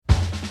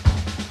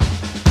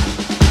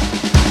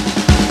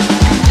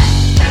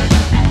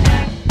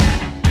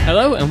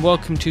Hello and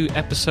welcome to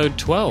episode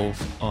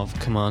 12 of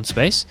Command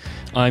Space.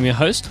 I'm your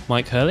host,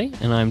 Mike Hurley,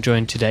 and I'm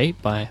joined today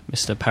by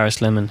Mr.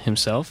 Paris Lemon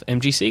himself,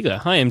 MG Siegler.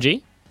 Hi,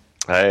 MG.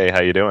 Hey,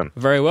 how you doing?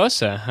 Very well,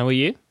 sir. How are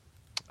you?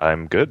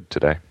 I'm good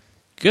today.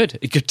 Good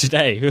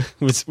today.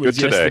 was good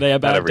yesterday today. a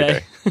bad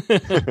day?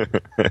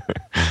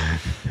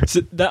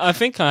 So I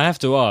think I have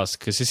to ask,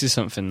 because this is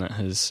something that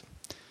has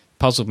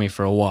puzzled me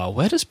for a while.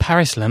 Where does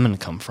Paris Lemon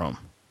come from?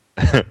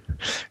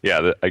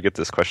 Yeah, I get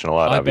this question a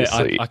lot,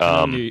 obviously. I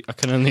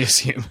can only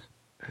assume.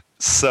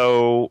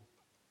 So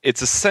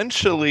it's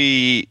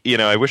essentially,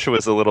 I wish it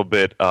was a little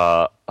bit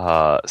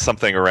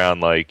something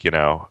around like,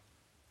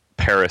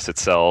 Paris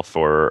itself,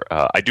 or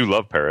I do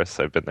love Paris.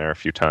 I've been there a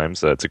few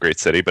times. It's a great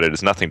city, but it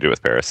has nothing to do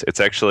with Paris. It's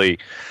actually,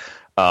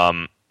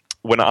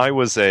 when I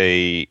was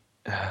I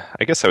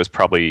guess I was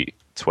probably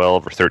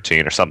 12 or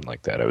 13 or something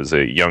like that. I was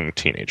a young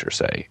teenager,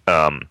 say.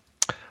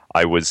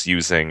 I was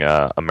using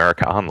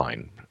America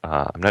Online.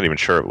 I'm not even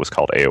sure it was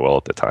called AOL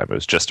at the time. It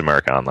was just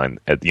America Online,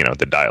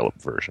 the dial-up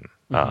version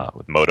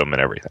with modem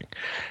and everything.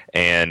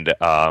 And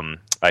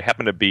I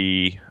happened to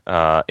be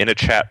in a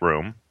chat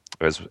room,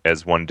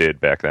 as one did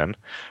back then,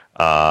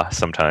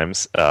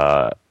 sometimes,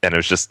 and it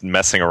was just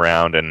messing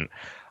around, and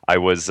I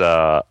was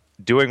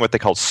doing what they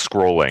call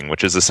scrolling,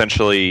 which is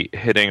essentially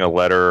hitting a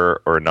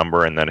letter or a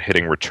number and then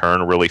hitting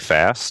return really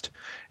fast.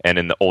 And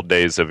in the old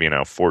days of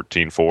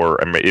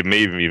 14.4, it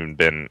may have even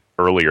been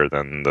earlier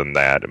than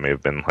that. It may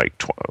have been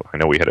like I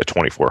know we had a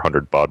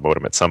 2400 baud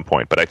modem at some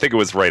point, but I think it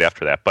was right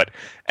after that. But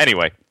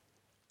anyway,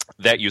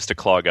 that used to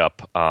clog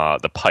up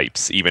the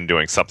pipes, even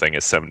doing something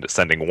as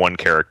sending one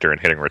character and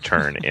hitting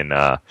return in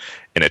a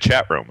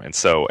chat room. And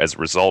so as a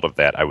result of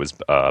that, I was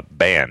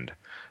banned.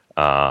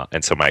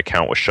 And so my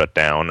account was shut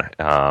down.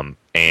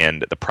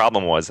 And the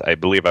problem was, I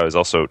believe I was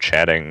also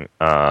chatting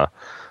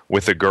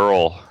with a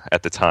girl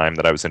at the time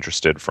that I was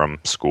interested from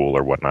school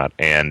or whatnot.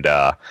 And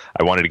I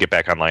wanted to get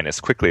back online as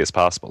quickly as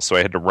possible. So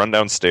I had to run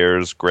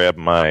downstairs, grab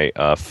my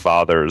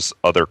father's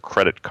other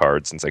credit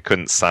card, since I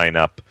couldn't sign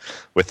up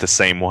with the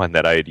same one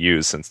that I had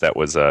used, since that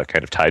was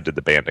kind of tied to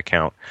the banned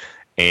account.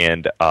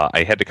 And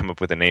I had to come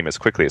up with a name as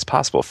quickly as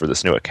possible for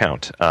this new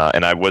account.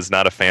 And I was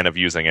not a fan of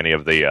using any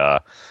of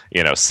the,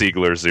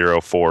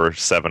 Siegler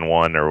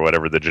 0471 or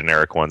whatever the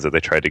generic ones that they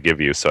tried to give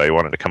you. So I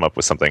wanted to come up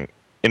with something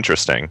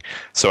interesting.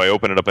 So I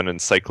opened up an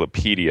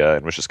encyclopedia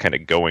and was just kind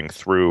of going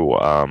through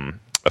a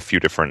few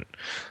different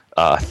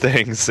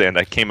things, and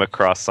I came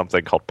across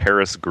something called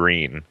Paris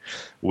Green,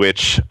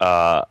 which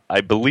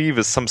I believe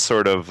is some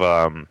sort of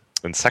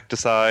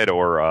insecticide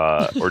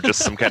or just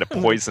some kind of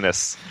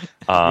poisonous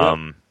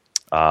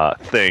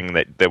thing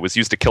that was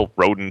used to kill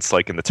rodents,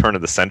 like in the turn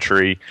of the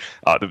century,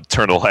 the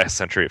turn of the last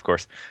century, of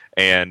course.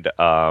 And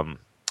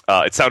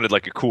it sounded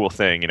like a cool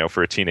thing,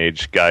 for a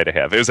teenage guy to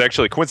have. It was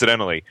actually,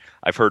 coincidentally,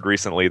 I've heard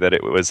recently that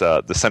it was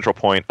the central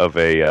point of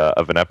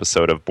an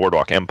episode of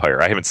Boardwalk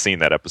Empire. I haven't seen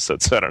that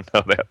episode, so I don't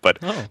know that. But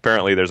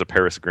apparently, there's a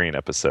Paris Green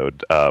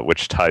episode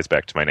which ties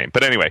back to my name.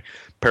 But anyway,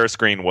 Paris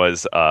Green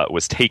was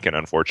taken,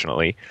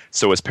 unfortunately.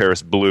 So was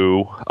Paris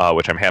Blue,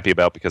 which I'm happy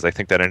about because I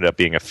think that ended up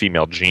being a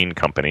female jean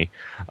company.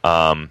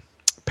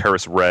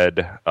 Paris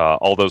Red,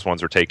 all those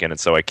ones were taken, and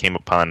so I came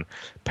upon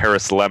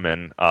Paris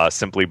Lemon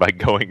simply by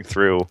going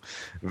through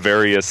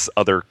various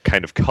other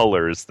kind of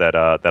colors that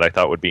I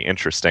thought would be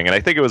interesting. And I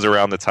think it was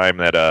around the time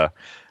that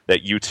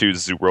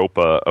U2's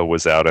Zooropa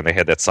was out, and they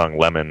had that song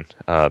Lemon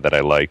that I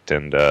liked,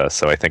 and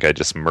so I think I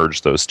just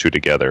merged those two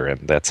together,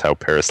 and that's how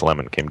Paris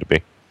Lemon came to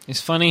be.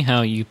 It's funny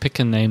how you pick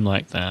a name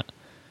like that,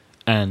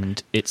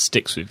 and it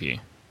sticks with you.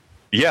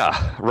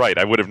 Yeah, right.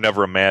 I would have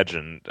never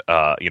imagined,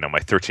 my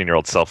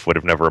 13-year-old self would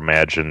have never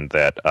imagined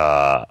that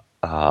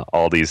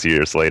all these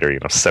years later,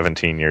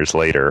 17 years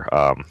later,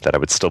 that I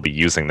would still be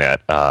using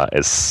that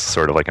as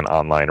sort of like an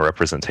online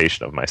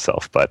representation of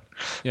myself. But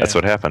that's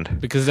what happened.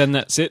 Because then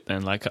that's it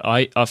then. Like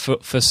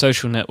for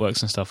social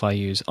networks and stuff, I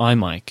use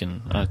iMike,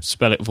 and I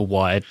spell it with a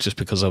Y just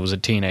because I was a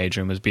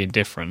teenager and was being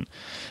different.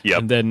 Yep.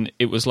 And then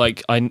it was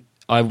like I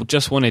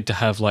just wanted to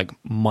have like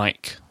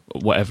Mike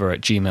whatever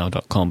at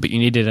gmail.com, but you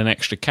needed an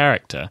extra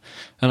character,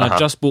 and I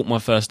just bought my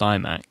first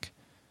iMac,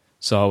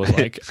 so I was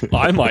like,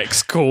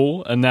 iMac's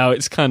cool, and now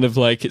it's kind of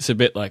like, it's a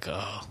bit like,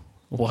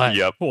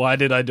 why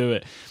did I do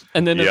it?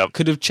 And then I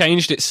could have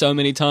changed it so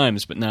many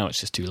times, but now it's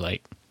just too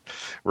late.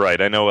 Right.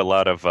 I know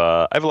I have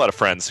a lot of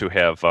friends who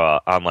have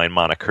online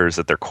monikers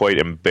that they're quite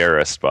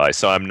embarrassed by,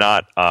 so I'm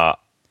not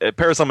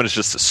Paris Lemon is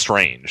just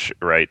strange,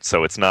 right?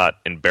 So it's not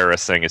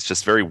embarrassing, it's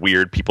just very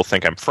weird. People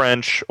think I'm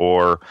French,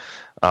 or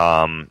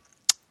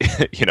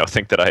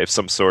think that I have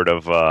some sort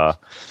of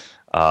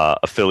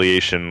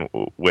affiliation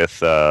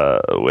with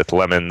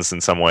lemons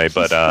in some way,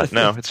 but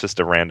no, it's just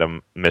a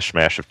random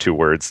mishmash of two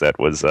words that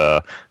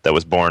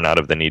was born out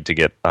of the need to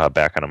get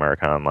back on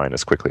America Online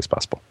as quickly as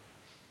possible.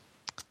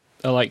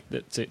 I like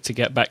that to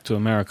get back to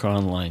America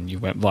Online, you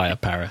went via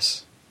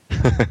Paris.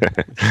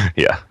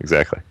 Yeah,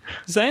 exactly.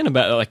 Saying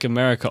about like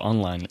America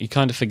Online, you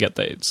kind of forget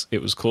that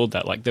it was called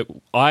that. Like that,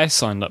 I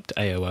signed up to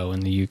AOL in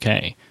the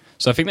UK,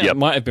 so I think that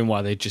might have been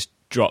why they just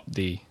dropped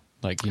the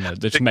they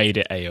just made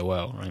it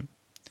AOL, right?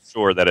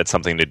 sure that it's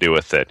something to do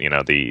with it.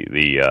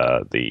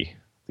 The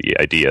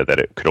idea that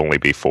it could only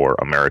be for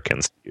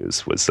Americans to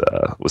use was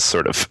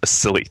sort of a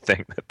silly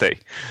thing that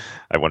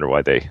I wonder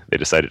why they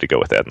decided to go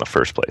with that in the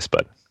first place.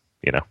 But,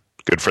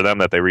 good for them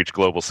that they reached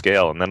global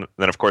scale. And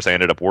then of course I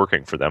ended up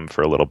working for them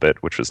for a little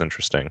bit, which was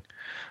interesting,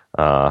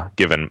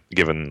 given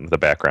the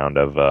background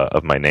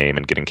of my name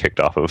and getting kicked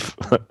off of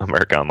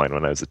America Online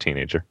when I was a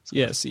teenager.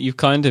 Yes, you've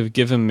kind of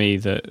given me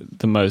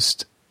the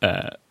most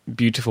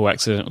beautiful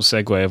accidental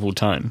segue of all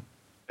time.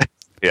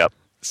 Yep.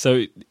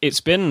 So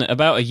it's been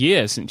about a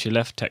year since you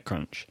left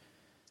TechCrunch.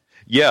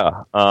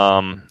 Yeah,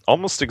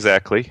 almost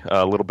exactly.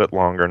 A little bit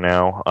longer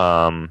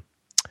now.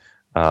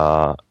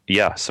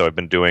 So I've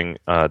been doing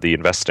the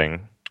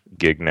investing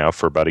gig now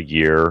for about a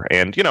year,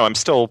 and I'm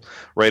still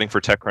writing for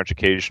TechCrunch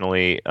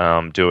occasionally,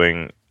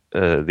 doing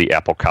the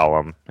Apple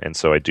column, and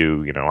so I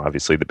do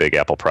obviously the big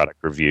Apple product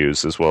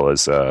reviews, as well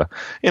as I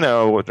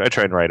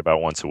try and write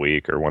about once a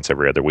week or once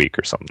every other week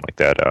or something like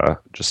that,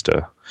 just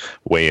to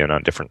weigh in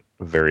on different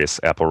various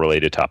Apple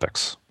related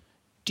topics.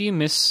 Do you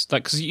miss,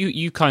 because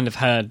you kind of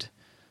had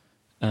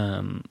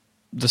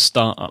the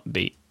startup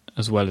beat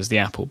as well as the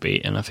Apple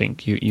beat, and I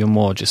think you're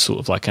more just sort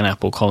of like an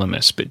Apple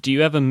columnist, but do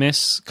you ever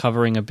miss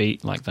covering a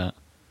beat like that?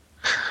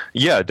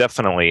 Yeah,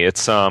 definitely.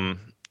 It's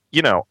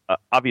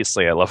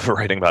obviously I love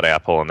writing about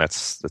Apple, and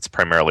that's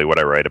primarily what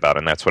I write about,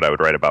 and that's what I would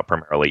write about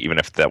primarily, even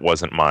if that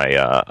wasn't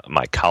my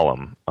my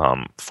column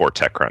for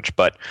TechCrunch.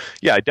 But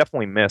yeah, I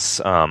definitely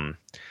miss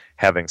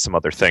having some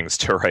other things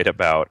to write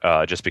about,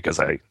 just because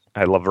I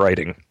love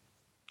writing.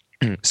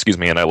 Excuse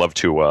me, and I love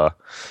to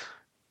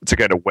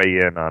kind of weigh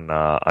in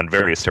on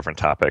various different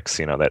topics,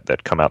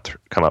 that come up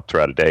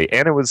throughout a day.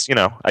 And it was,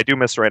 I do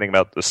miss writing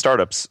about the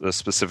startups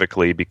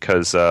specifically,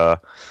 because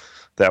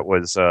that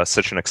was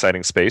such an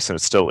exciting space, and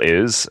it still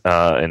is.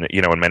 And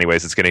in many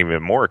ways, it's getting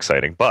even more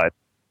exciting. But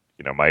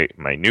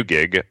my new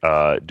gig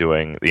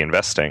doing the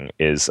investing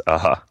is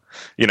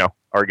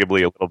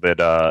arguably a little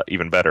bit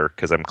even better,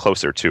 because I'm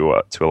closer to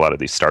a lot of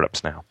these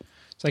startups now.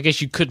 So I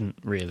guess you couldn't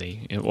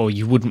really, or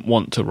you wouldn't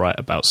want to write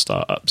about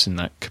startups in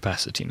that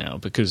capacity now,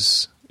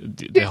 because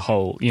the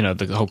whole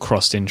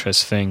crossed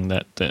interest thing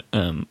that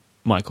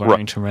Michael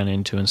Arrington ran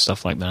into and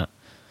stuff like that.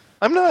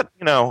 I'm not,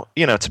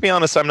 to be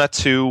honest, I'm not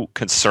too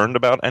concerned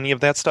about any of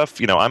that stuff.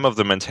 I'm of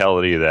the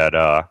mentality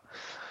that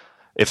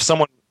if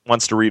someone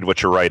wants to read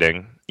what you're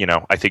writing,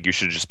 I think you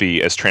should just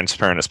be as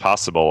transparent as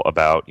possible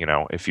about,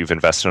 if you've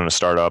invested in a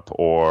startup,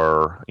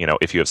 or,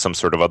 if you have some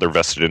sort of other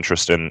vested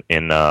interest in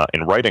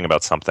writing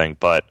about something.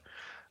 But,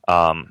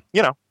 I'm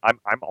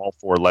all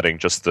for letting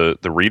just the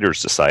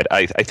readers decide.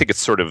 I think it's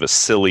sort of a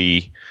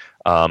silly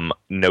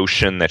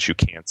notion that you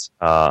can't,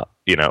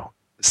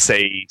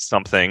 say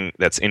something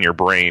that's in your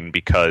brain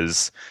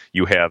because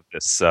you have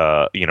this,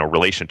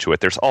 relation to it.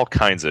 There's all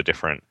kinds of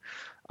different,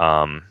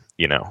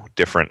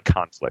 different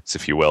conflicts,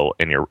 if you will,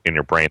 in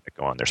your brain that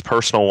go on. There's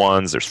personal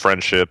ones, there's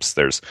friendships,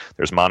 there's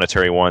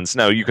monetary ones.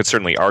 Now, you could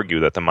certainly argue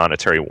that the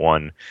monetary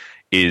one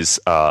is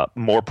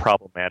more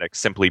problematic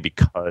simply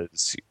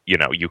because,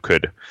 you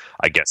could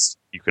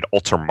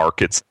alter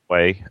markets that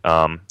way.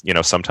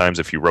 Sometimes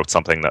if you wrote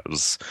something that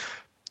was,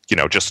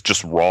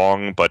 just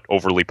wrong, but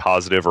overly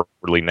positive or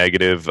overly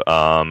negative,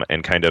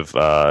 and kind of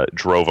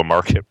drove a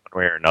market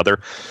one way or another.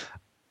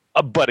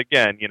 But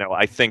again,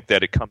 I think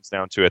that it comes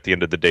down to, at the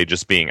end of the day,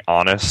 just being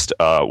honest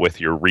with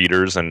your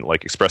readers and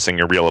expressing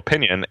your real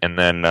opinion, and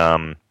then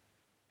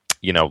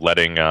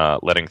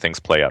letting things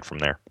play out from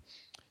there.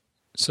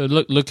 So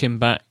looking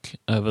back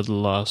over the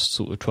last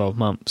sort of 12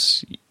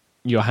 months,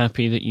 you're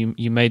happy that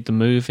you made the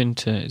move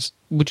into,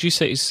 would you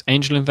say it's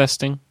angel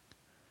investing?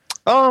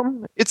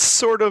 It's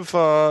sort of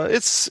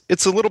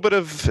it's a little bit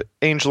of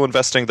angel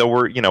investing,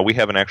 though we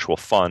have an actual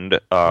fund,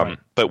 right.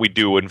 But we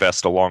do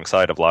invest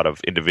alongside of a lot of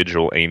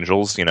individual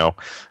angels.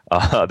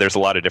 There's a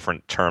lot of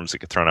different terms that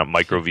get thrown out,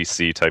 micro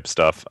VC type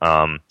stuff.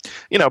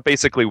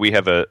 Basically we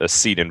have a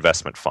seed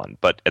investment fund,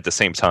 but at the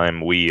same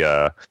time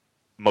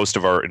most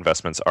of our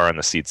investments are on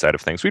the seed side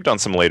of things. We've done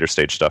some later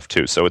stage stuff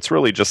too, so it's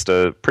really just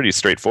a pretty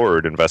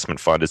straightforward investment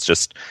fund. It's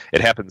just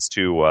it happens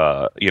to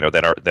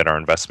that our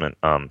investment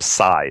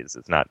size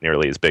is not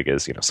nearly as big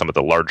as some of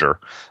the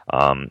larger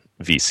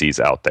VCs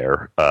out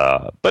there,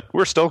 but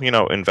we're still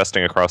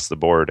investing across the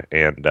board,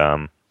 and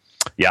I'm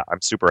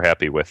super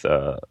happy with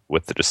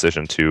the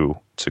decision to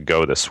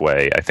go this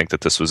way. I think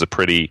that this was a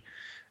pretty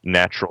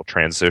natural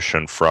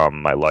transition from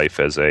my life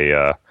as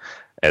the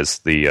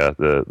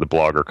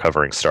blogger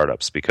covering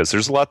startups, because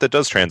there's a lot that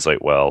does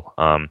translate well.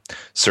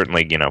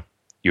 Certainly,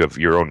 you have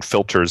your own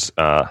filters,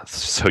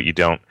 so you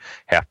don't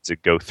have to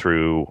go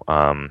through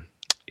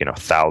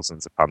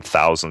thousands upon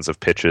thousands of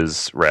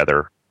pitches.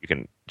 Rather, you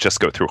can just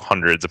go through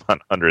hundreds upon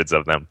hundreds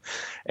of them,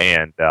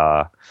 and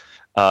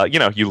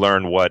you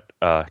learn what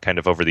kind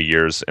of over the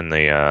years in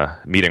the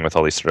meeting with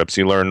all these startups,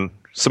 you learn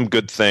some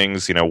good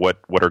things, what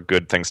are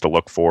good things to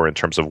look for in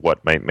terms of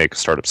what might make a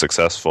startup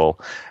successful,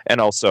 and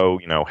also,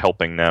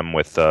 helping them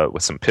with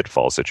some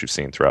pitfalls that you've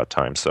seen throughout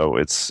time. So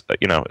it's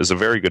a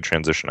very good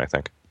transition, I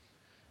think.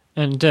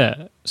 And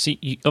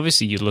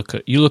obviously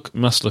you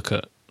must look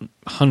at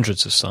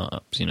hundreds of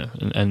startups,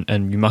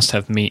 and you must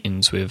have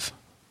meetings with,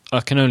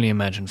 I can only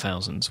imagine,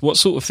 thousands. What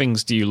sort of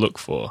things do you look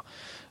for?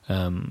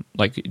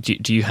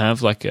 Do you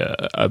have like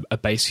a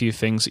base few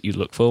things that you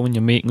look for when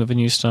you're meeting with a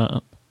new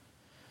startup?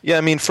 Yeah,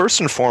 I mean,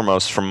 first and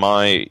foremost, from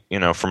my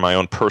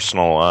own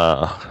personal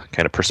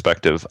kind of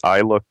perspective,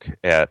 I look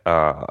at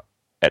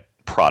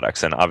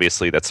products, and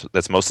obviously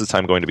that's most of the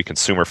time going to be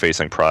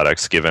consumer-facing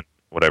products, given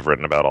what I've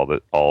written about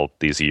all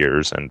these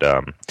years, and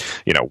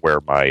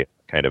where my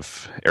kind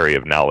of area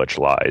of knowledge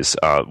lies.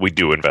 We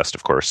do invest,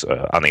 of course,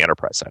 on the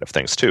enterprise side of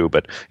things too,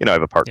 but I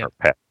have a partner,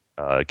 Pat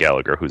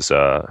Gallagher, who's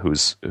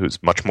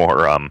much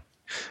more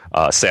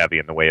savvy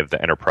in the way of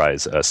the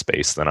enterprise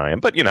space than I am.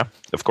 But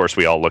of course,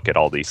 we all look at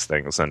all these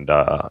things, and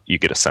you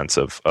get a sense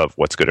of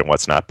what's good and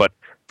what's not. But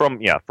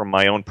from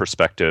my own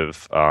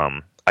perspective,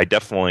 I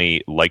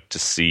definitely like to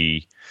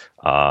see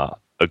a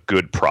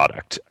good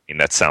product. I mean,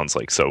 that sounds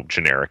like so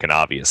generic and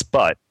obvious,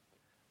 but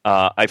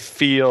I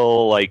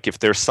feel like if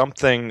there's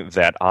something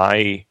that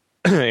I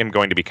am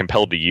going to be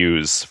compelled to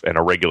use on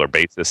a regular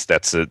basis,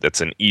 that's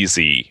an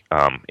easy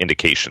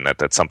indication that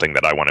that's something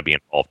that I want to be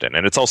involved in.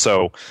 And it's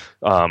also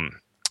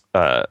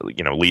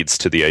leads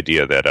to the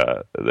idea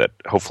that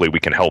hopefully we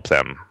can help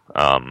them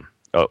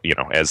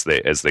as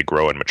they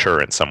grow and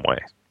mature in some way.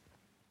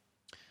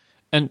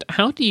 And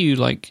how do you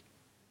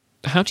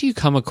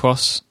come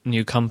across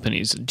new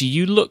companies? Do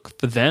you look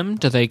for them?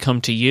 Do they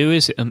come to you?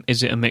 Is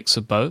it a mix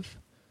of both?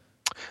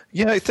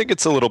 Yeah, I think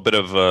it's a little bit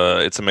of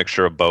it's a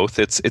mixture of both.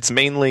 It's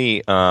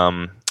mainly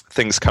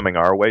things coming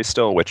our way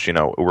still, which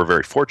we're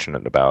very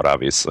fortunate about,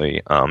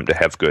 obviously, to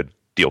have good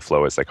deal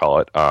flow, as they call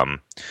it.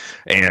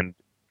 And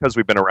because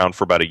we've been around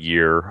for about a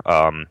year,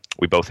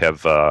 we both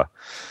have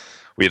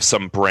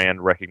some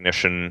brand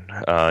recognition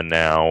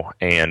now,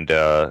 and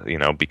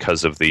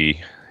because of the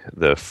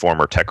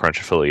former TechCrunch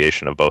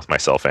affiliation of both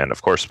myself and,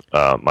 of course,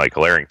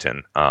 Michael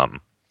Arrington.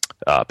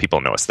 People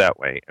know us that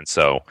way, and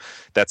so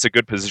that's a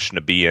good position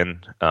to be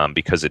in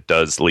because it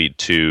does lead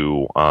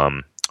to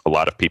a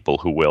lot of people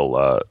who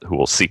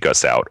will seek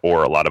us out,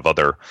 or a lot of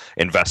other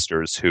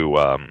investors who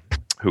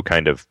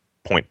kind of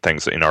point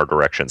things in our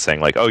direction,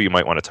 saying like, "Oh, you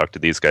might want to talk to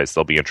these guys;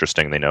 they'll be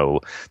interesting. They know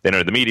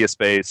the media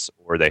space,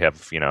 or they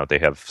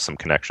have some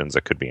connections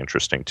that could be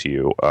interesting to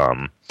you,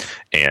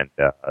 and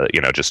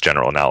just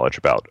general knowledge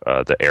about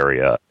the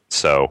area."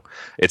 So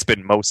it's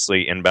been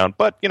mostly inbound,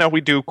 but we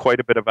do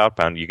quite a bit of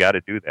outbound. You got to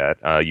do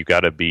that. You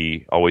got to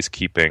be always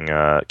keeping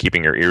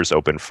your ears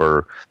open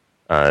for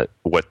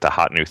what the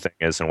hot new thing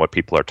is and what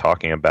people are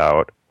talking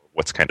about,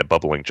 what's kind of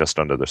bubbling just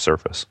under the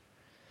surface.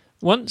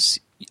 Once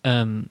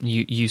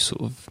you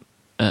sort of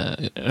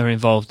are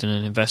involved in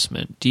an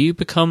investment, do you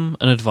become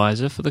an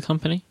advisor for the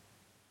company?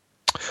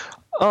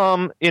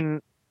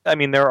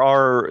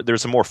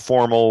 There's a more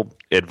formal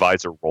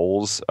advisor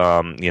roles,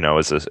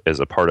 as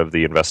a part of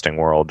the investing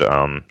world,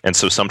 and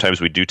so sometimes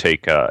we do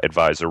take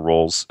advisor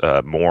roles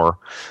more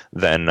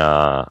than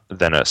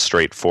a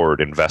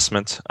straightforward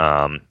investment.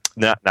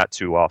 Not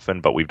too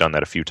often, but we've done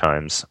that a few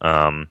times.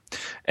 Along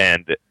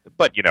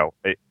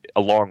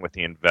with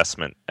the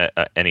investment,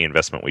 any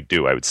investment we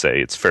do, I would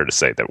say it's fair to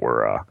say that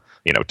we're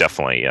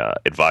definitely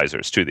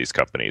advisors to these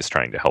companies,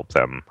 trying to help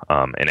them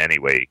in any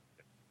way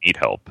need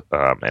help,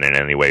 and in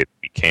any way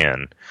we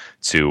can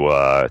to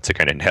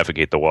kind of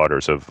navigate the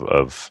waters of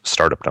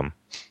startupdom.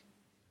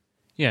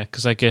 Yeah,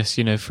 because I guess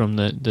from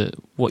the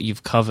what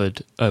you've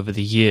covered over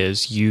the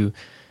years, you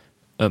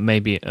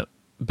maybe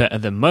better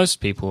than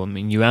most people. I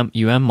mean, you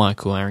and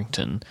Michael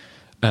Arrington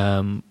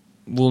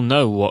will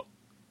know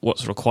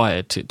what's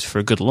required for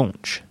a good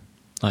launch,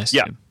 I assume.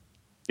 Yeah.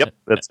 Yep,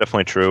 that's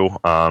definitely true.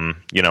 And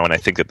I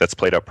think that's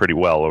played out pretty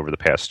well over the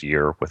past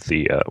year with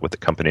the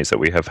companies that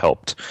we have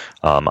helped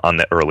on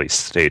the early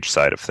stage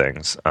side of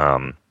things.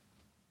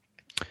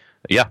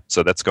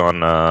 So that's gone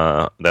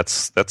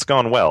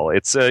well.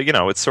 It's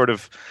it's sort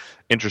of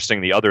interesting,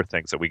 the other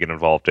things that we get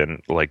involved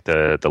in, like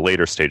the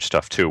later stage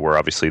stuff too, where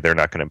obviously they're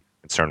not going to be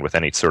concerned with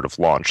any sort of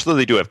launch, though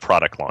they do have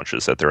product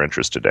launches that they're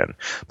interested in.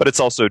 But it's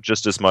also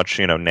just as much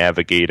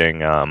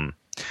navigating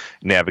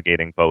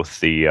both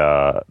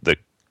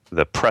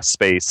the press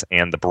space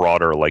and the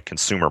broader like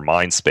consumer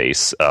mind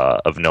space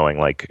of knowing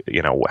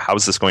how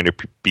is this going to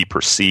be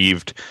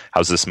perceived?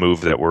 How's this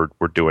move that we're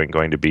doing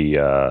going to be?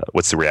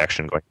 What's the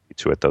reaction going to be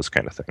to it? Those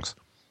kind of things.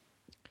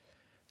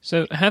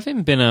 So,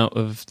 having been out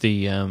of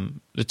the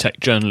tech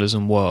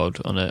journalism world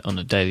on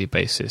a daily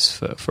basis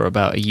for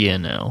about a year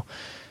now,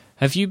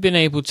 have you been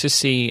able to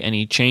see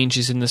any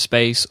changes in the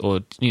space,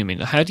 or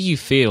how do you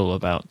feel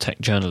about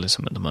tech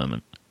journalism at the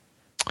moment?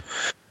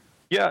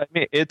 Yeah, I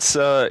mean,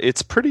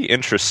 it's pretty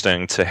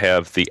interesting to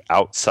have the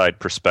outside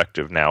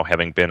perspective now,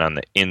 having been on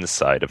the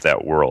inside of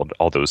that world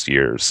all those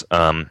years.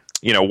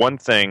 One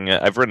thing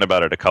I've written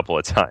about it a couple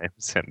of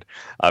times, and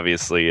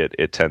obviously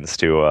it tends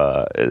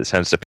to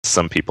piss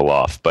some people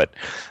off. But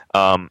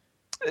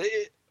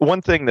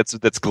one thing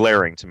that's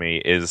glaring to me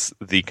is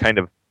the kind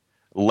of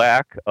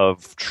lack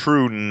of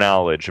true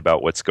knowledge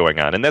about what's going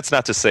on. And that's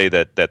not to say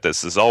that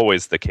this is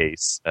always the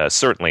case.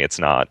 Certainly it's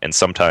not. And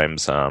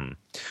sometimes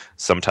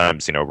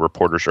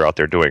reporters are out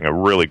there doing a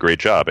really great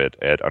job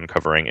at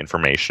uncovering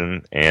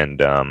information and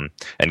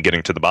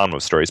getting to the bottom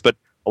of stories. But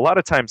a lot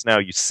of times now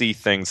you see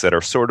things that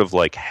are sort of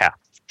like half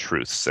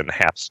truths and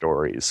half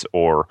stories,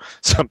 or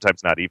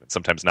sometimes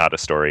not a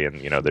story, and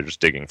they're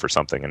just digging for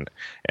something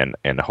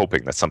and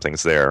hoping that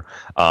something's there.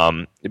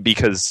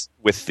 Because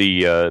with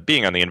the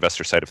being on the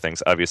investor side of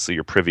things, obviously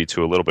you're privy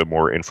to a little bit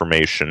more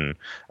information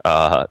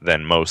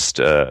than most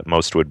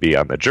would be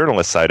on the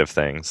journalist side of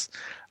things.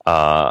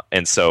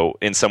 And so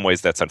in some ways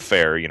that's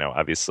unfair,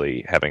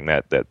 obviously having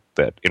that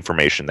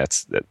information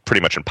that's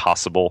pretty much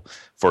impossible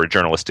for a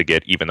journalist to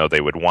get, even though they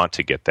would want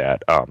to get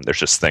that. There's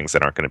just things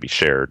that aren't going to be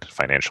shared,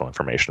 financial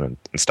information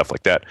and stuff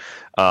like that.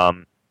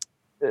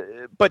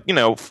 But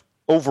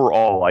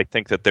overall, I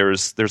think that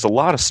there's a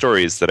lot of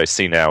stories that I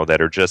see now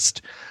that are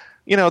just,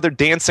 they're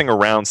dancing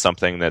around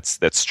something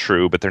that's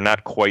true, but they're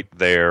not quite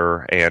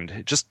there,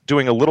 and just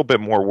doing a little bit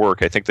more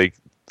work. I think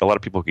a lot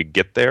of people could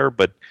get there,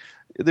 but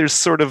there's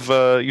sort of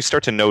you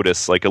start to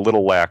notice like a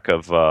little lack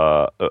of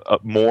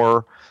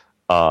more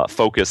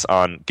focus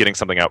on getting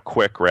something out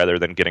quick rather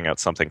than getting out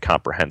something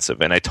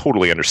comprehensive. And I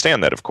totally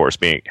understand that, of course,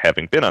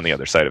 having been on the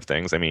other side of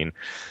things. I mean,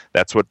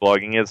 that's what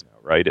blogging is now,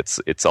 right?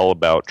 It's all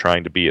about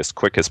trying to be as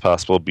quick as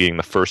possible, being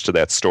the first to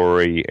that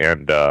story,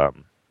 and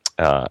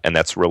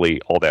that's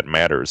really all that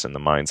matters in the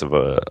minds of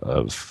a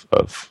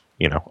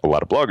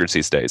lot of bloggers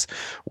these days.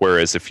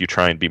 Whereas if you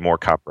try and be more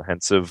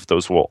comprehensive,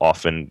 those will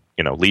often,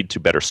 lead to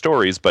better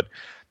stories. But,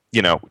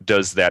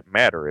 does that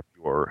matter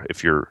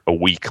if you're a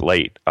week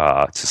late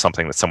to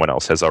something that someone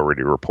else has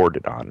already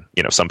reported on?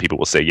 Some people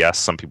will say yes,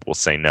 some people will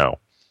say no.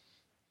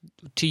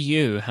 To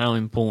you, how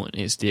important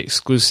is the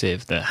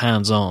exclusive, the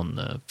hands-on,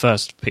 the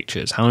first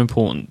pictures? How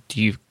important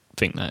do you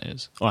think that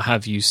is? Or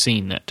have you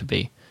seen that to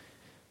be?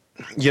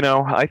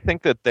 I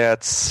think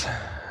that's...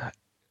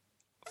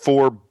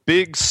 For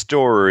big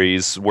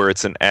stories where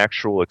it's an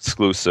actual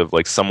exclusive,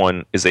 like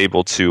someone is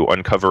able to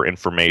uncover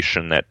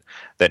information that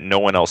no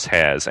one else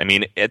has. I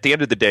mean, at the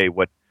end of the day,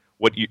 what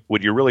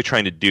you're really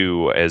trying to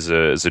do as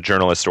a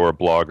journalist or a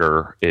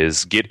blogger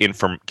is get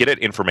at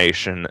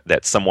information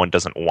that someone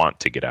doesn't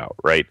want to get out,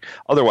 right?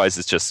 Otherwise,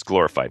 it's just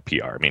glorified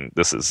PR. I mean,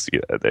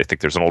 I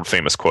think there's an old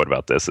famous quote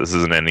about this. This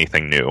isn't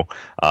anything new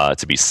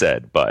to be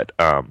said, but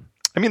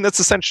that's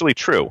essentially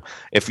true.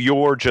 If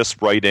you're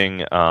just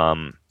writing,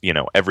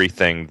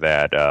 everything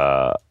that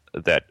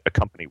a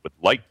company would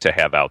like to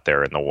have out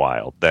there in the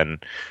wild, then,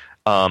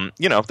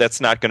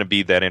 that's not going to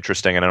be that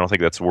interesting, and I don't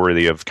think that's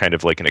worthy of kind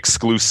of like an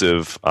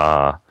exclusive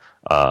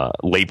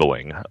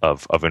labeling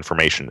of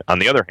information. On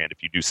the other hand,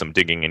 if you do some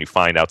digging and you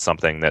find out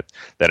something that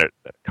a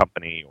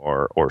company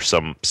or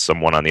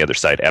someone on the other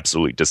side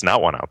absolutely does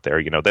not want out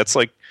there, that's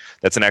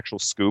an actual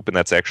scoop, and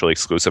that's actually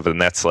exclusive, and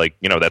that's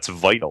that's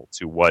vital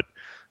to what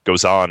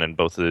goes on in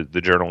both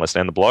the journalist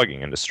and the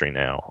blogging industry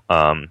now.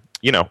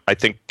 I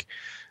think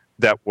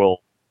that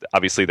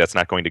obviously that's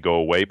not going to go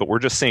away, but we're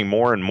just seeing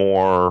more and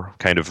more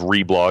kind of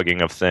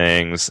reblogging of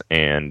things,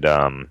 and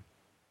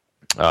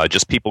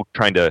just people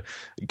trying to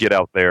get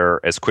out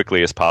there as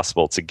quickly as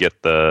possible to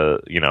get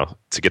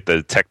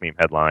the tech meme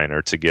headline,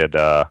 or to get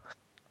to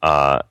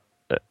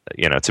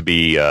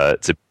be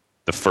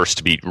the first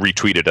to be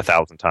retweeted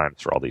 1,000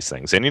 times for all these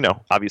things. And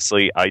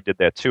obviously I did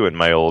that too in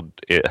my old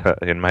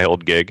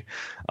gig.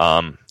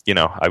 I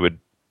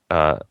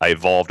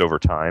evolved over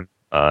time,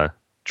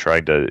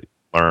 trying to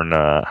learn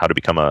how to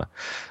become a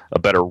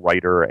better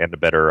writer and a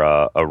better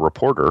a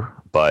reporter.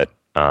 But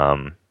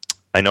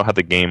I know how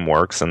the game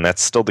works, and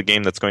that's still the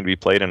game that's going to be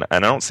played, and I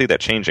don't see that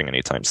changing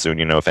anytime soon.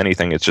 If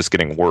anything, it's just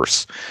getting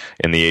worse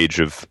in the age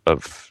of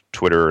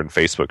Twitter and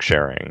Facebook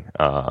sharing.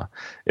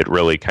 It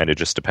really kind of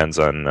just depends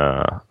on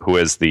who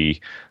has the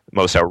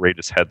most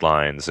outrageous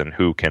headlines and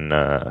who can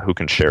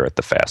share it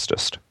the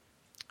fastest.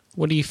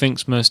 What do you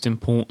think's most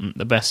important,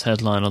 the best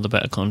headline or the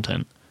better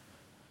content?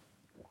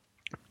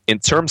 In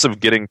terms of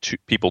getting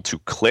people to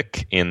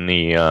click in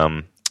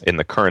the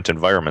current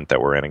environment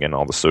that we're in, again,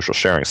 all the social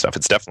sharing stuff,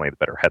 it's definitely the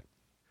better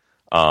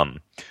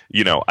headline.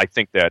 I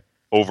think that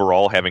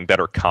overall having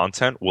better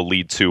content will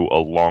lead to a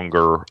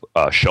longer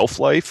shelf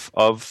life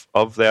of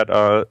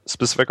that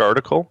specific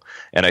article,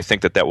 and I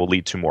think that will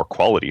lead to more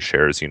quality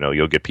shares.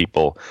 You'll get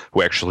people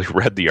who actually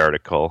read the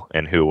article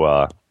and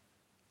who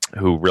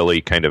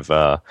really kind of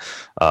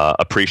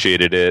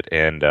appreciated it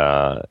and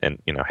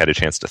had a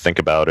chance to think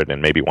about it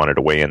and maybe wanted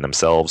to weigh in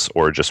themselves,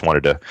 or just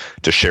wanted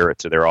to share it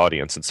to their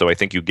audience. And so I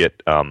think you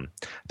get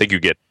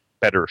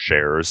better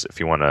shares, if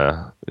you want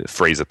to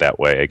phrase it that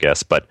way, I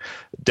guess. But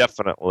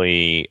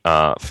definitely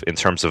in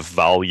terms of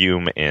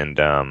volume and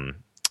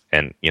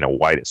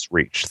widest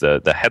reach.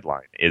 The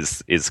headline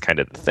is kind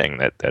of the thing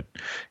that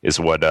is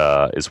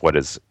what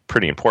is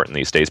pretty important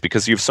these days,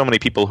 because you have so many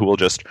people who will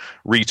just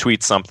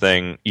retweet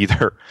something.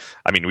 Either,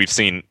 I mean, we've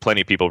seen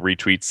plenty of people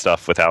retweet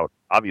stuff without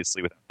having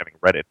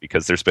read it,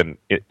 because there's been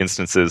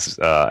instances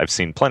I've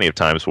seen plenty of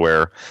times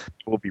where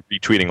people will be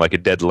retweeting like a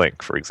dead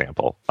link, for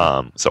example.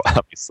 So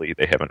obviously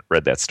they haven't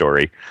read that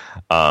story.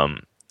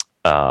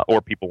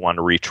 Or people want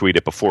to retweet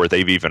it before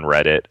they've even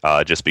read it,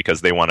 just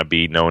because they want to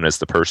be known as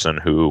the person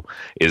who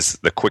is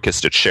the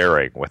quickest at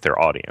sharing with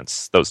their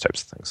audience, those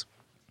types of things.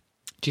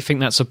 Do you think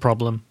that's a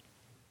problem?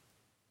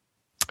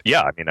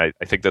 Yeah, I mean, I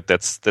think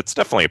that's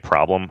definitely a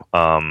problem.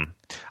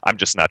 I'm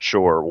just not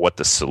sure what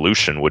the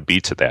solution would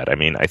be to that. I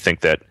mean, I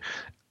think that,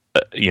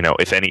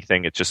 if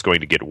anything, it's just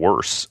going to get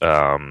worse.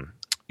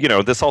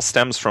 This all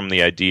stems from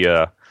the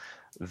idea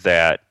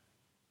that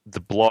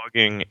the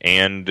blogging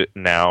and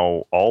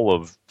now all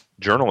of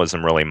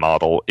journalism really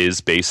model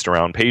is based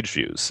around page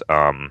views,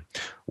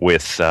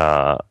 with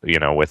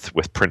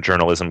print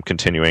journalism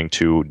continuing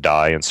to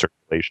die in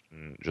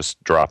circulation,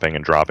 just dropping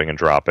and dropping and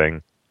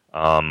dropping,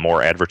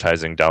 more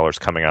advertising dollars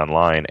coming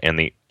online,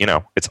 and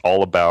it's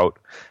all about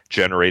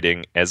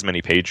generating as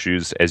many page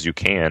views as you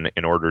can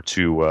in order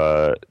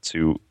to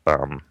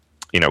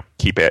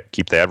keep the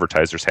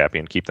advertisers happy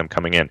and keep them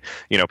coming in.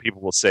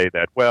 People will say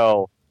that,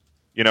 well,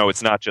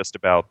 it's not just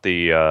about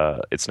the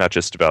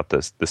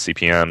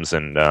CPMs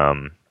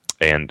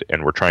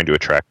and we're trying to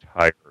attract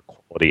higher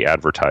quality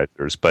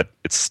advertisers, but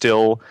it's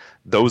still,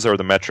 those are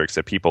the metrics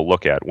that people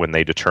look at when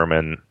they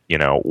determine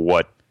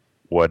what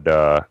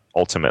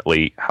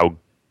ultimately how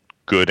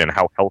good and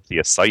how healthy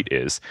a site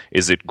is.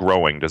 Is it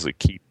growing? Does it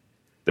keep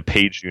the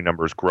page view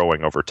numbers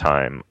growing over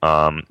time?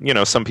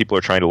 Some people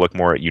are trying to look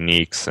more at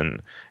uniques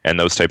and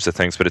those types of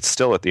things, but it's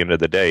still, at the end of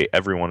the day,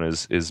 everyone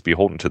is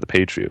beholden to the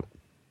page view.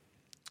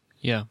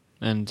 Yeah,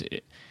 and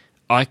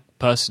I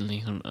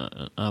personally,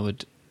 I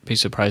would be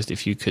surprised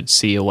if you could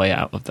see a way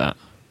out of that.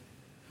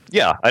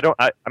 Yeah,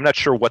 I'm not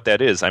sure what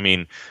that is. I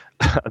mean,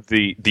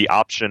 the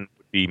option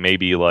would be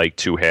maybe like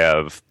to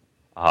have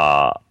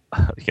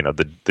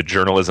the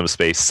journalism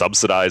space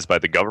subsidized by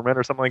the government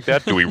or something like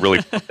that. Do we really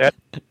want that?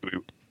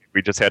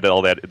 We just had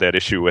all that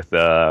issue with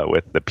the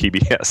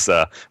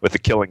PBS with the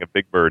killing of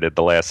Big Bird at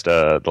the last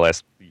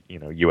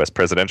U.S.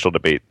 presidential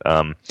debate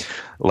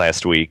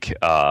last week,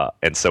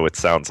 and so it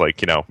sounds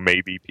like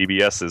maybe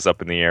PBS is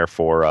up in the air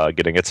for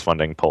getting its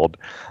funding pulled.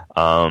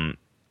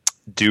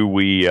 Do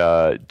we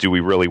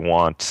really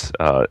want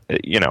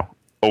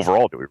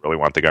overall, do we really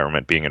want the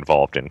government being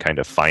involved in kind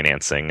of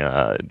financing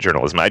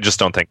journalism? I just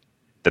don't think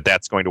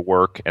that's going to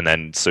work. And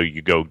then so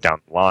you go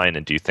down the line,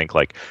 and do you think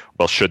like,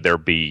 well, should there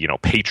be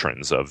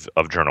patrons of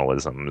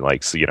journalism,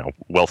 like, so,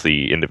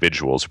 wealthy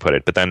individuals who put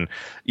it? But then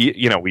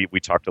we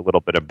talked a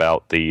little bit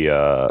about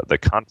the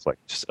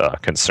conflict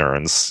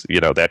concerns.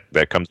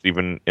 That comes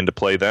even into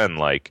play then.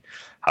 Like,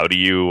 how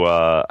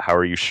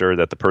are you sure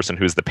that the person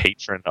who's the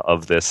patron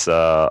of this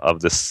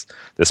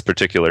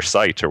particular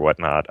site or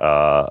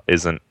whatnot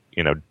isn't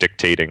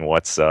dictating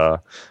what's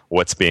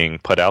being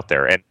put out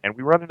there? And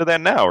we run into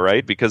that now,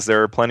 right? Because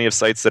there are plenty of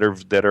sites that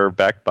are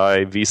backed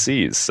by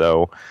VCs.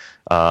 So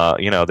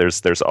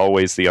there's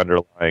always the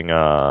underlying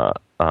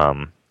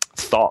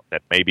thought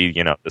that maybe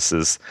this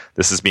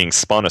is being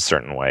spun a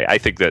certain way. I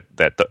think that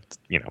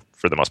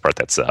for the most part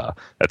that's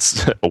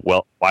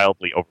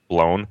wildly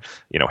overblown.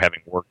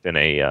 Having worked in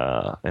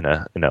a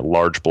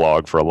large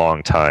blog for a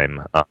long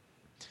time,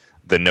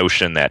 the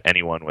notion that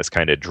anyone was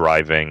kind of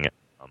driving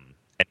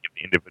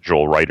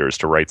individual writers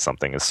to write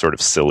something is sort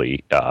of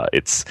silly.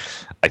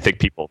 I think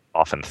people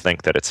often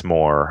think that it's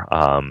more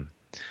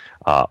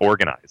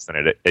organized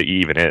than it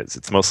even is.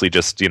 It's mostly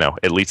just,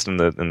 at least in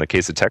the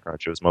case of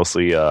TechCrunch, it was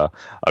mostly a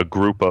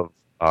group of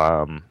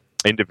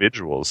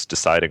individuals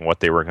deciding what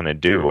they were going to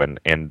do,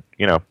 and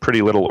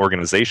pretty little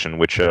organization,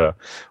 which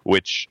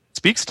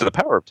speaks to the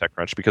power of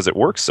TechCrunch because it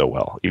works so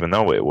well, even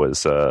though it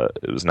was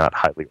not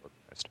highly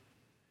organized.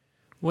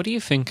 What do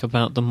you think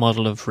about the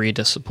model of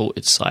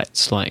reader-supported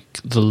sites like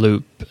The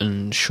Loop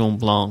and Sean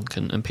Blanc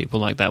and people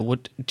like that?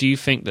 What do you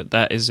think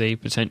that is a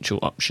potential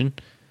option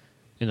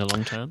in the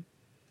long term?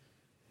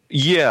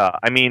 Yeah,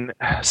 I mean,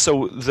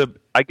 so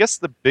I guess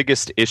the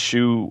biggest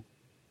issue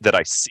that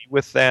I see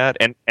with that,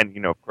 and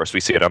of course we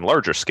see it on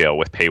larger scale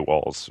with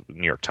paywalls,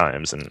 New York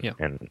Times,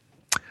 and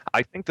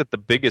I think that the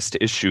biggest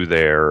issue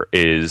there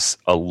is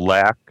a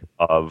lack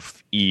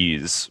of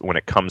ease when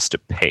it comes to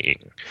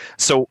paying.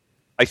 So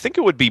I think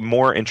it would be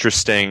more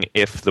interesting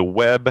if the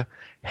web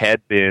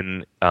had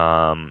been,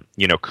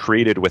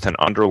 created with an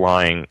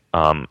underlying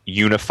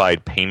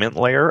unified payment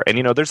layer.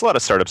 And there's a lot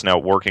of startups now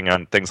working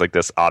on things like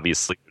this.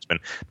 Obviously, there's been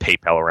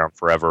PayPal around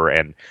forever,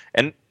 and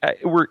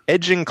we're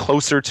edging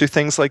closer to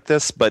things like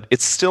this, but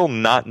it's still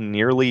not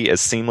nearly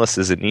as seamless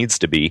as it needs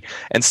to be.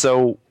 And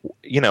so,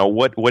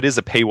 what is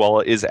a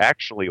paywall is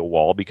actually a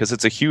wall, because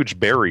it's a huge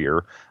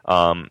barrier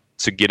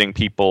to getting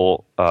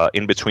people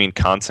in between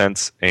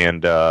content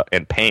and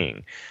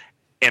paying.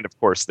 And of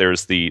course,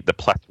 there's the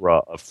plethora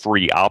of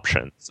free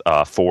options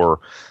for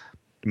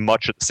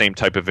much of the same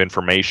type of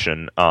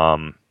information.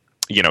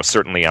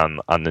 Certainly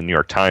on the New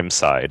York Times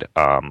side,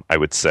 I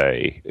would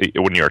say,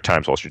 New York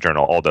Times, Wall Street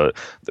Journal, all the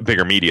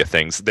bigger media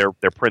things, they're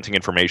printing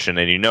information,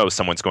 and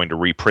someone's going to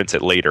reprint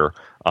it later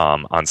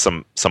on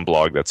some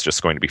blog that's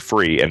just going to be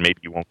free, and maybe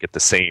you won't get the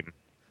same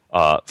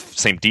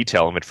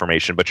detail of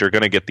information, but you're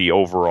going to get the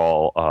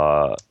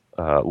overall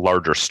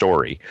larger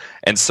story.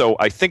 And so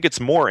I think it's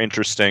more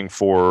interesting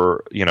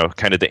for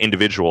kind of the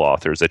individual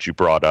authors that you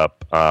brought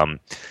up,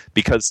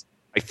 because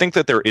I think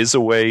that there is a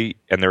way,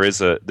 and there's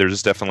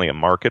definitely a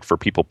market for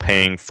people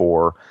paying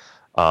for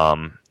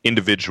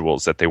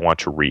individuals that they want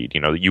to read.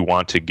 You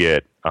want to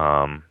get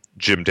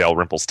Jim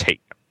Dalrymple's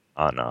take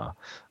on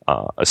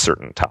a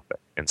certain topic,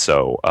 and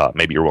so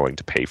maybe you're willing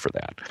to pay for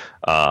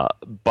that.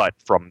 But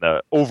from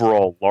the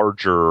overall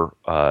larger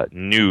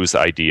news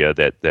idea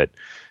that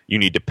you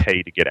need to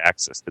pay to get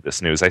access to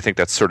this news, I think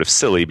that's sort of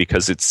silly,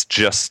 because it's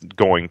just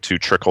going to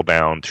trickle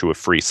down to a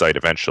free site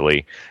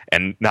eventually,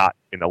 and not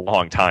in a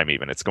long time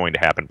even. It's going to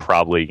happen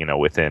probably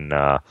within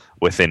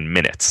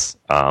minutes.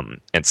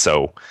 And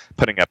so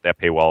putting up that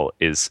paywall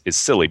is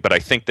silly. But I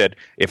think that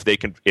if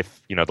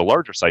the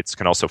larger sites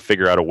can also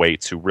figure out a way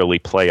to really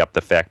play up the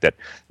fact that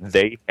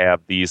they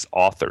have these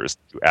authors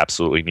you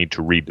absolutely need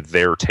to read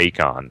their take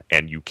on,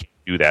 and you can't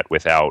do that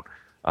without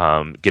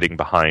getting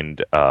behind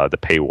the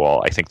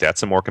paywall, I think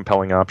that's a more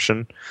compelling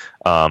option.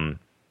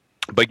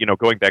 But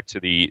going back to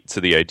the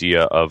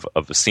idea of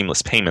a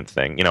seamless payment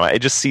thing, I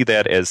just see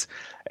that as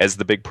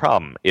the big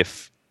problem.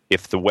 If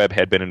the web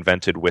had been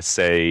invented with,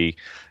 say,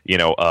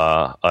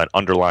 an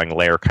underlying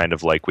layer, kind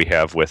of like we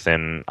have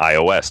within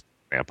iOS,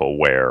 for example,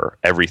 where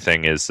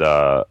everything is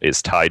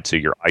tied to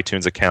your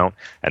iTunes account,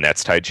 and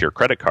that's tied to your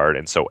credit card,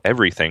 and so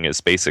everything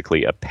is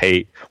basically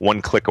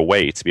one click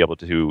away to be able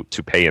to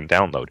pay and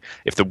download.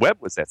 If the web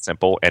was that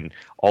simple, and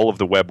all of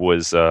the web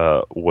was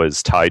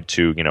tied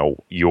to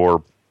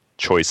your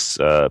choice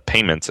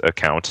payment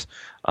account,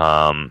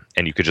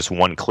 and you could just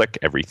one click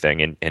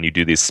everything, and you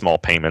do these small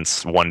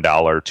payments, $1,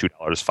 $2,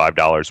 $5,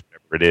 whatever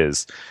it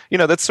is,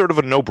 that's sort of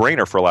a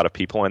no-brainer for a lot of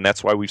people, and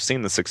that's why we've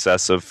seen the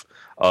success of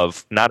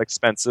not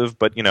expensive,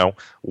 but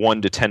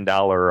 $1 to $10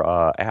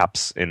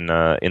 apps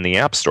in the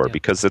App Store,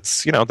 because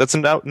it's that's a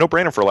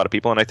no-brainer for a lot of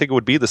people, and I think it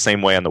would be the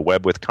same way on the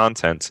web with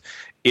content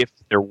if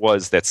there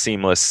was that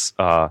seamless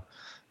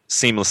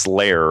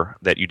layer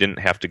that you didn't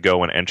have to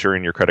go and enter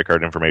in your credit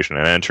card information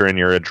and enter in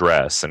your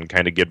address and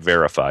kind of get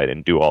verified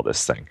and do all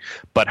this thing.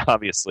 But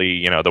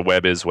obviously, the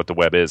web is what the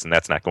web is, and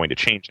that's not going to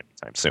change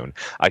anytime soon.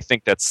 I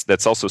think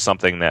that's also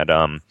something that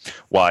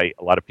why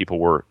a lot of people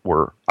were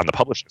on the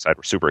publishing side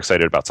were super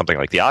excited about something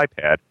like the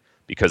iPad,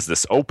 because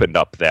this opened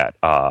up that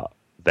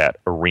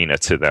arena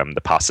to them,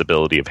 the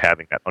possibility of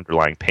having that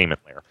underlying payment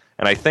layer.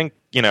 And I think,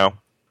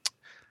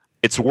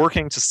 it's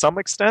working to some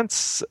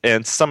extent,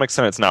 and to some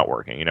extent it's not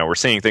working. We're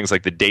seeing things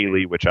like the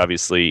Daily, which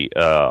obviously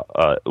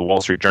the Wall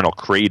Street Journal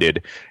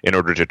created in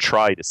order to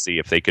try to see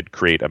if they could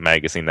create a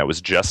magazine that was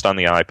just on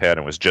the iPad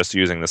and was just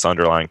using this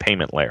underlying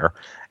payment layer.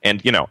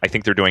 And, I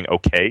think they're doing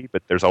okay,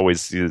 but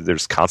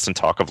there's constant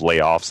talk of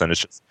layoffs, and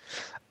it's just,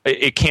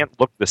 it can't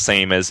look the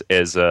same as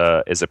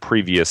a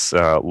previous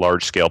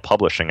large scale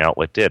publishing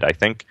outlet did. I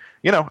think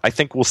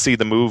we'll see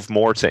the move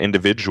more to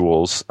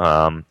individuals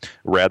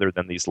rather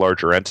than these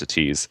larger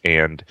entities,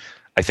 and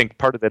I think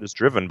part of that is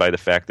driven by the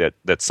fact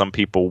that some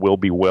people will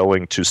be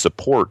willing to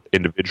support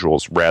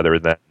individuals rather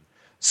than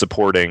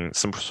supporting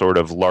some sort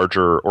of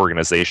larger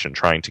organization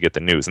trying to get the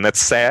news, and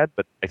that's sad,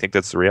 but I think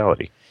that's the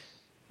reality.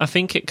 I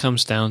think it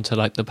comes down to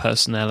the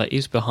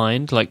personalities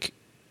behind,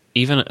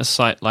 even at a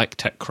site like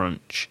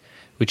TechCrunch,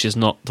 which is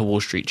not the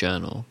Wall Street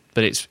Journal,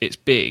 but it's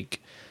big.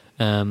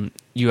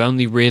 You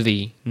only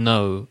really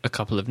know a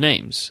couple of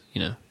names,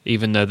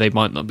 even though they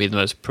might not be the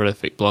most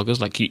prolific bloggers.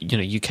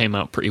 You came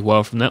out pretty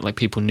well from that.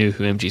 People knew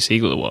who MG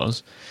Siegler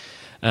was,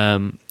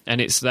 and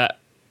it's that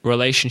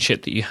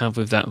relationship that you have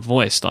with that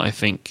voice that I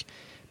think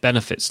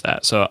benefits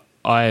that. So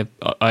I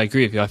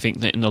agree with you. I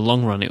think that in the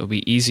long run, it will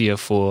be easier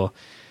for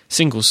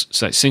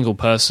single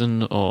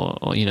person or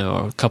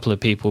a couple of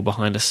people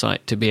behind a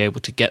site to be able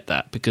to get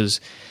that,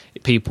 because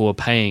people are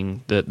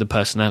paying the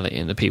personality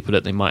and the people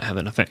that they might have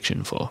an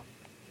affection for.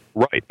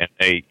 Right, and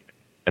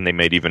they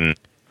might even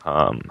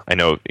I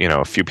know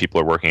a few people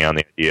are working on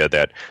the idea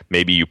that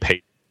maybe you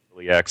pay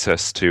early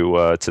access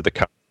to the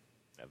content.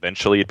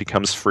 Eventually, it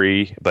becomes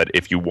free. But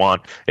if you're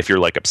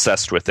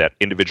obsessed with that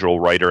individual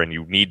writer and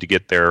you need to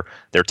get their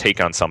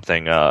take on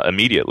something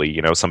immediately,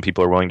 some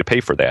people are willing to pay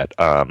for that.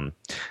 And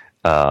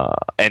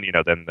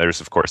then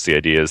there's of course the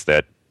idea is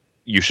that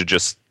you should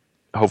just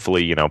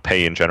hopefully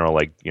pay in general,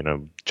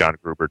 John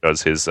Gruber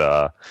does his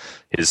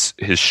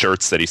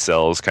shirts that he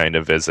sells kind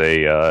of as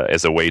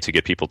a way to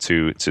get people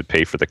to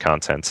pay for the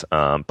content.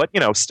 But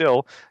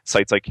still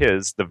sites like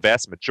his, the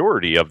vast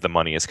majority of the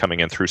money is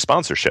coming in through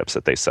sponsorships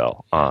that they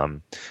sell.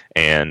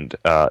 And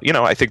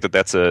I think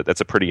that's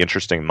a pretty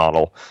interesting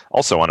model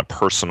also on a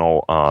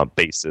personal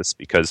basis,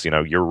 because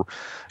you're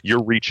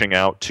reaching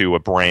out to a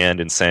brand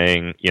and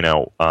saying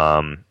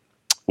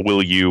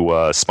will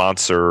you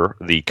sponsor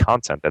the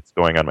content that's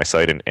going on my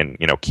site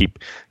and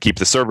keep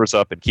the servers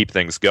up and keep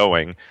things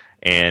going?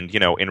 And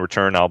in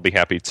return, I'll be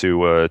happy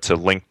to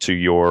link to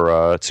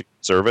your to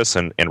service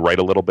and write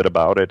a little bit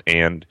about it.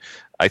 And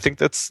I think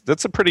that's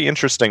a pretty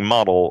interesting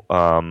model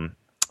on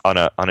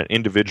an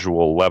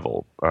individual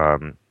level.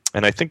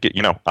 And I think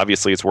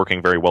obviously it's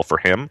working very well for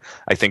him.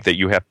 I think that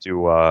you have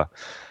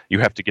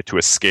to get to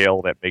a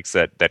scale that makes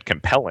that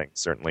compelling,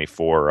 certainly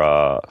for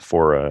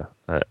a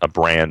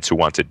brand to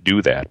want to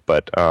do that.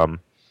 But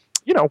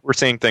we're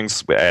seeing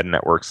things with ad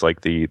networks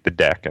like the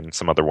Deck and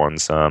some other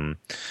ones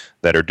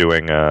that are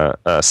doing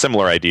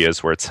similar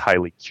ideas where it's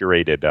highly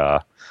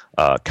curated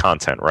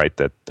content, right?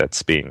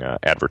 That's being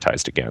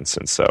advertised against,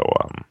 and so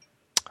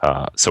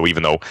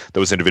even though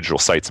those individual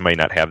sites may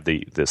not have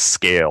the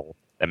scale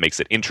that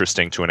makes it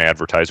interesting to an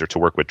advertiser to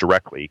work with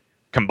directly,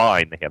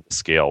 combined they have the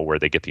scale where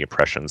they get the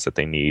impressions that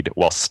they need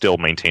while still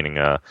maintaining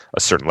a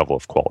certain level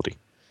of quality.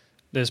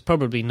 There's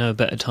probably no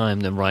better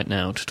time than right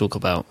now to talk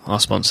about our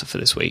sponsor for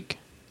this week.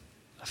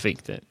 I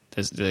think that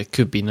there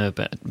could be no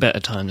better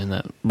time than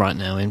that right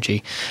now,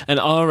 MG.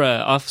 And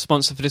our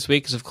sponsor for this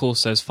week is, of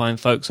course, those fine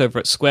folks over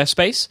at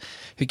Squarespace,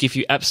 who give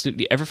you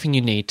absolutely everything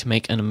you need to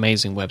make an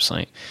amazing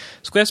website.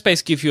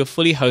 Squarespace gives you a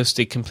fully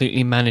hosted,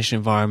 completely managed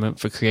environment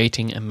for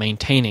creating and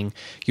maintaining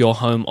your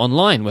home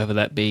online, whether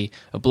that be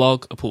a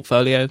blog, a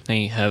portfolio.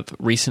 They have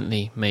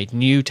recently made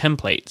new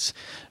templates,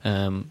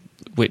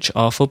 which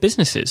are for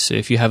businesses. So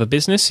if you have a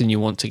business and you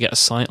want to get a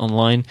site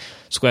online,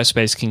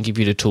 Squarespace can give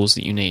you the tools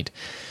that you need.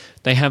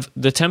 They have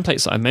the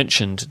templates that I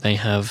mentioned, they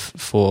have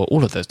for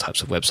all of those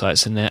types of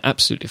websites, and they're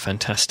absolutely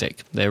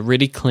fantastic. They're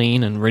really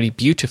clean and really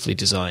beautifully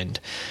designed,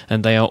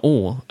 and they are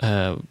all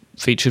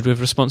featured with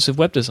responsive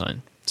web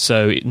design.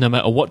 So no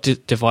matter what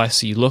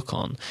device you look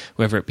on,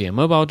 whether it be a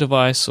mobile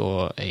device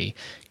or a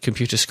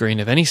computer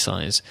screen of any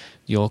size,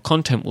 your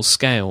content will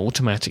scale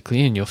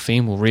automatically and your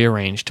theme will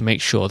rearrange to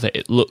make sure that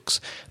it looks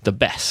the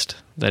best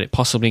that it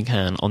possibly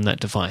can on that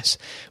device,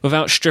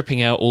 without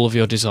stripping out all of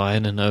your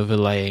design and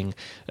overlaying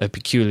a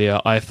peculiar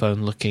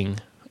iPhone-looking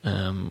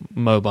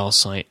mobile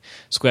site.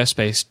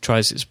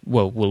 Squarespace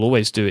will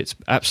always do its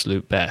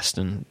absolute best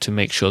and to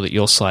make sure that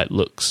your site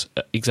looks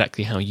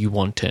exactly how you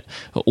want it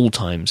at all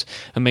times,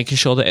 and making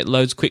sure that it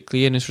loads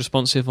quickly and is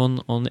responsive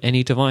on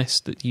any device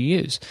that you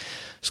use.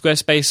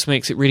 Squarespace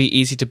makes it really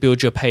easy to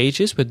build your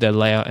pages with their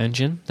layout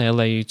engine. They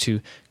allow you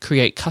to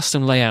create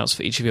custom layouts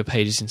for each of your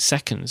pages in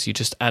seconds. You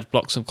just add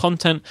blocks of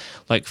content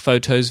like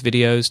photos,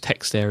 videos,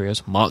 text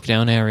areas,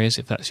 markdown areas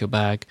if that's your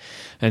bag,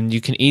 and you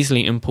can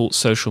easily import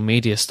social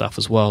media stuff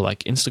as well,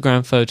 like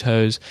Instagram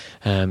photos,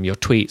 your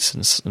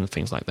tweets and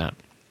things like that.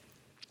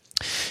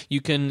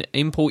 You can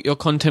import your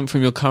content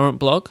from your current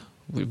blog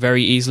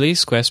very easily.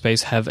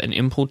 Squarespace have an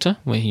importer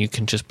where you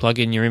can just plug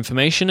in your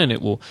information and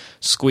it will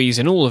squeeze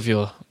in all of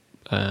your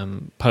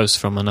posts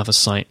from another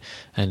site,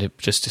 and it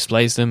just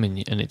displays them, and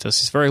it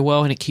does this very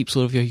well, and it keeps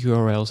all of your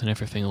URLs and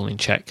everything all in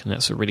check, and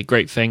that's a really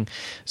great thing.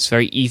 It's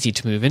very easy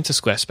to move into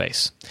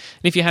Squarespace.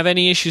 And if you have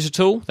any issues at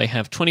all, they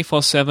have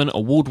 24/7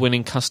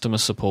 award-winning customer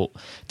support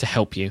to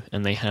help you,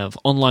 and they have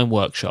online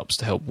workshops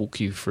to help walk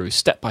you through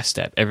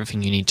step-by-step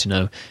everything you need to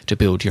know to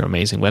build your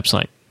amazing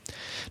website.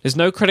 There's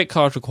no credit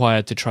card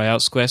required to try out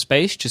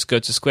Squarespace. Just go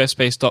to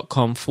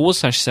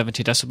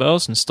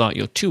squarespace.com/70decibels and start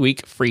your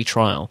 2-week free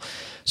trial.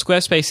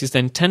 Squarespace is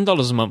then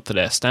 $10 a month for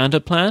their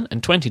standard plan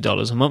and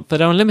 $20 a month for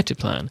their unlimited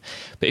plan.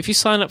 But if you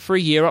sign up for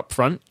a year up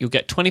front, you'll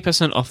get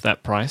 20% off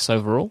that price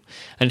overall.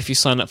 And if you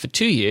sign up for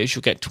 2 years,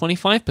 you'll get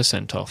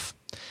 25% off.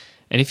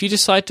 And if you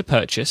decide to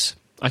purchase,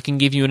 I can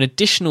give you an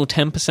additional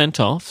 10%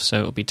 off, so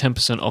it'll be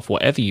 10% off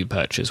whatever you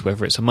purchase,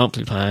 whether it's a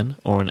monthly plan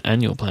or an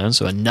annual plan,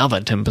 so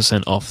another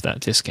 10% off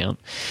that discount,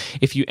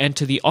 if you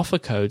enter the offer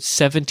code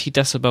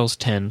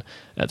 70decibels10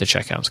 at the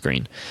checkout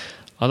screen.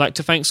 I'd like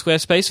to thank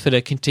Squarespace for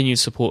their continued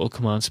support of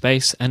Command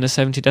Space and the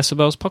 70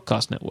 Decibels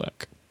podcast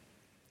network.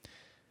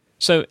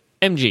 So,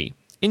 MG,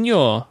 in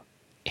your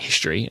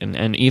history,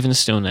 and even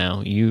still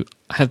now, you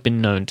have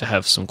been known to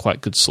have some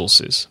quite good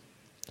sources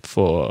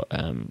for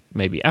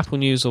maybe Apple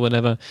News or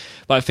whatever,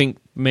 but I think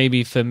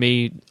maybe for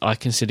me, I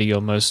consider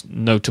your most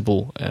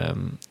notable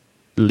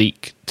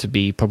leak to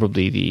be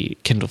probably the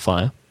Kindle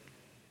Fire.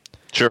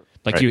 Sure.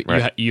 Like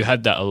you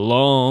had that a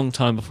long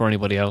time before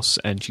anybody else,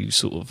 and you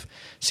sort of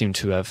seem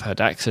to have had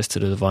access to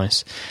the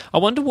device. I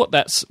wonder what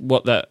that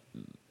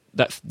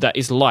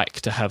is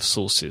like to have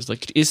sources.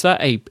 Like, is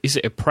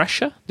it a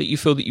pressure that you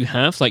feel that you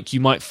have? Like,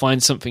 you might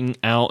find something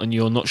out and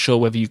you're not sure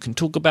whether you can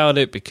talk about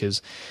it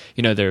because,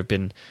 there have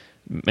been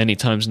many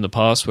times in the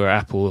past where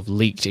Apple have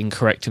leaked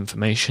incorrect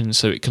information,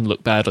 so it can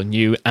look bad on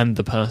you and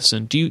the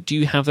person. Do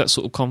you have that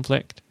sort of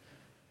conflict?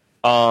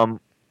 So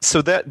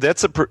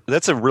that's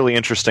a really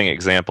interesting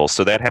example.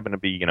 So that happened to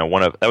be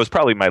that was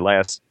probably my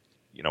last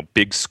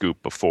big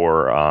scoop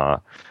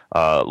before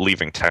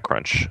leaving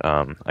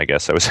TechCrunch. I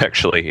guess I was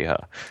actually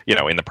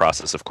in the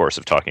process, of course,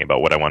 of talking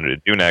about what I wanted to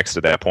do next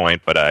at that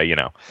point. But I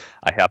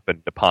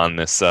happened upon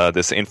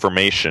this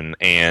information,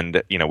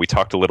 and we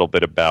talked a little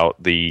bit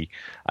about the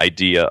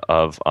idea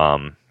of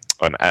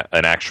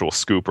an actual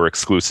scoop or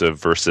exclusive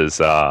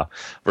versus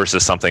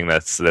something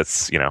that's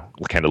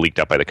kind of leaked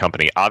out by the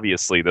company.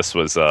 Obviously, this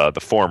was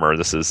the former.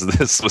 This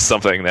was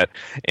something that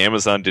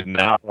Amazon did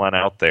not want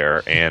out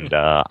there, and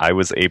I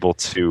was able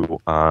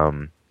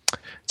to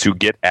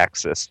get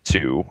access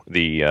to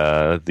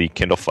the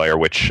Kindle Fire,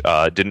 which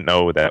didn't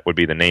know that would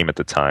be the name at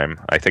the time.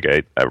 I think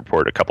I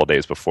reported a couple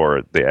days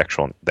before the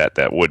actual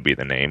that would be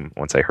the name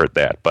once I heard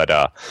that. But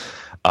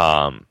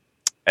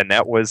and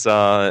that was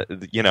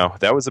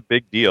that was a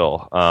big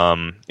deal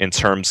in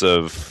terms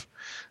of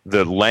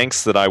the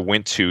lengths that I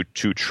went to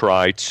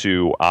try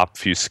to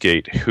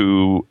obfuscate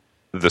who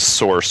the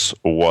source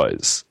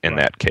was in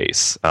that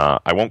case.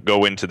 I won't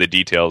go into the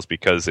details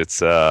because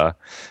it's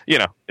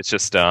it's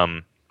just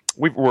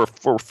we're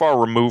far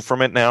removed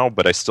from it now,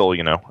 but I still,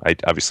 I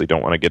obviously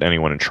don't want to get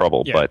anyone in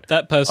trouble. Yeah, but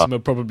that person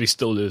would probably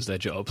still lose their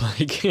job.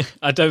 Like,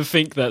 I don't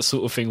think that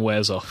sort of thing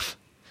wears off.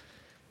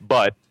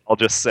 But I'll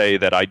just say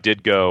that I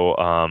did go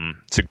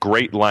to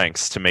great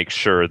lengths to make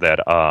sure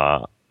that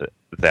I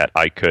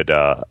could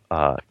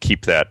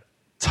keep that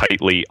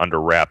tightly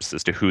under wraps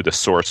as to who the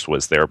source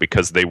was there,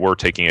 because they were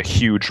taking a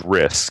huge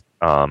risk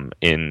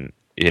in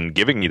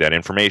giving you that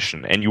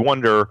information. And you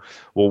wonder,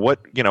 well,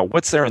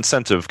 what's their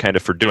incentive kind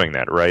of for doing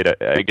that, right?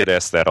 I get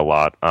asked that a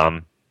lot.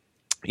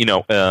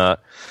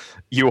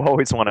 You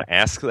always want to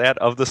ask that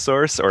of the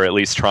source, or at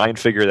least try and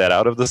figure that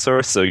out of the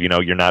source, so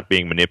you're not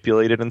being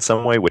manipulated in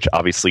some way, which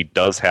obviously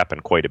does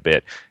happen quite a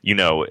bit.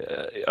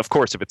 Of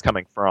course, if it's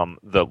coming from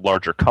the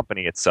larger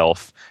company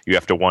itself, you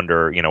have to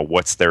wonder,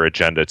 what's their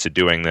agenda to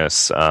doing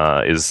this?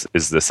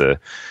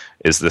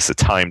 Is this a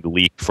timed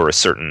leak for a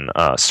certain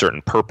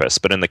purpose?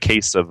 But in the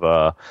case of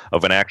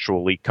an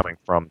actual leak coming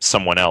from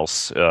someone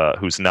else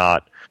who's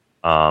not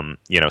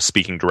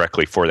speaking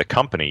directly for the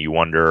company, you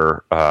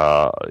wonder,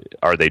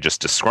 are they just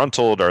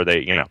disgruntled? Are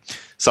they,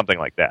 something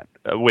like that?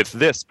 With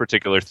this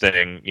particular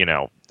thing,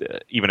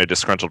 even a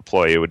disgruntled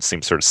employee, it would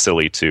seem sort of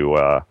silly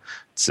to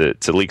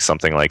leak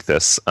something like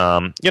this.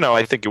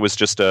 I think it was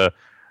just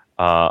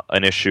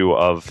an issue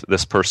of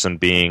this person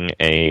being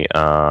a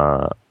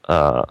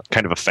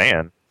kind of a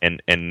fan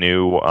and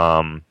knew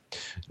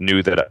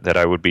that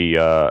I would be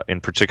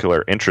in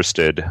particular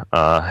interested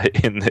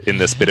in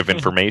this bit of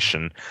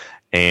information,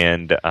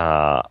 and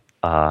not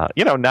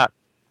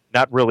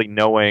really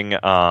knowing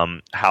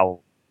how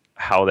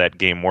that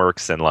game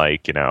works, and I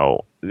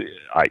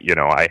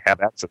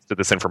have access to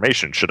this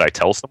information. Should I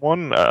tell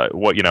someone?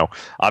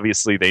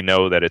 Obviously they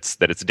know that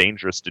it's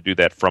dangerous to do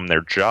that from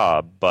their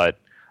job, but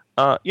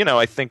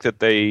I think that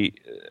they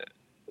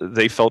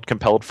felt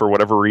compelled for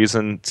whatever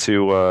reason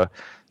to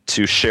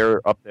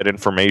share up that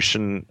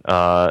information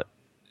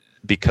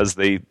because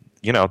they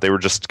were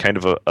just kind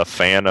of a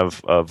fan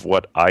of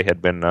what I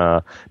had been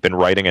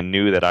writing, and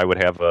knew that I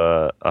would have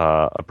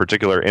a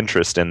particular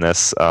interest in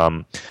this.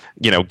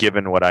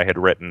 Given what I had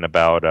written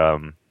about,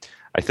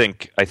 I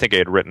think I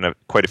had written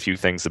quite a few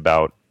things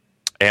about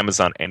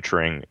Amazon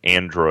entering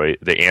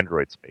the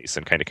Android space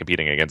and kind of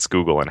competing against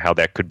Google, and how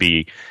that could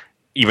be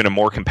even a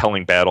more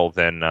compelling battle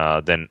than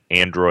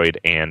Android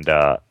and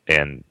the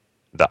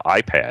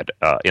iPad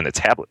in the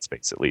tablet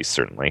space, at least,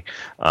 certainly.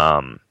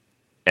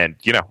 And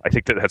I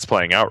think that's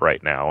playing out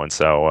right now. And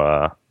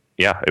so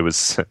it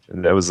was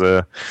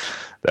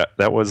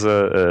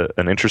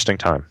an interesting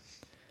time.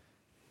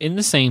 In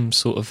the same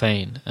sort of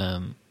vein,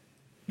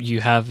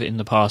 you have in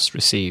the past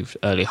received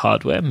early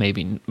hardware,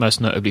 maybe most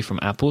notably from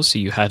Apple. So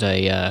you had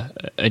a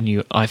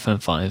new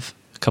iPhone 5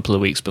 a couple of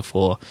weeks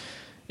before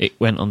it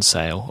went on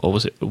sale, or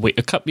was it a week?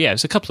 It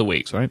was a couple of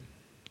weeks, right?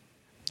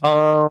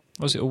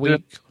 Was it a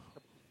week?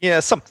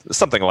 Yeah,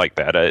 something like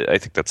that. I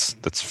think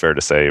that's fair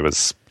to say. It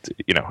was,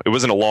 it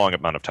wasn't a long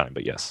amount of time,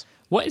 but yes.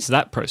 What is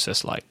that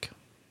process like?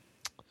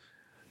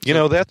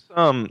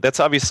 That's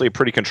obviously a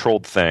pretty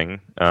controlled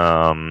thing.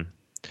 Apple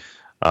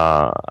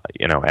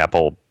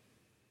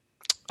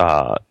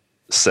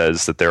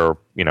says that they're,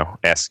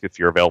 ask if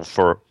you're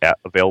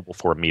available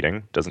for a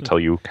meeting. Doesn't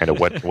tell you kind of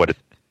what it.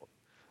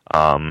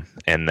 And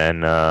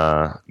then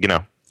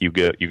you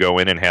go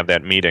in and have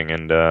that meeting,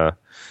 and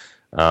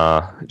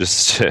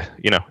it's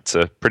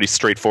a pretty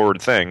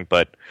straightforward thing,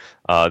 but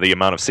the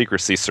amount of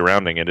secrecy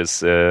surrounding it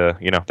is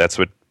that's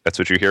what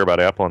you hear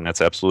about Apple, and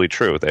that's absolutely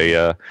true.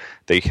 They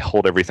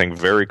hold everything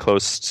very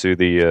close to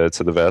the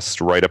vest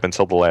right up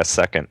until the last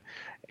second,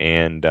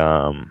 and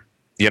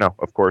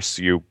of course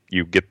you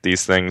get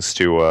these things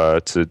to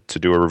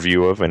do a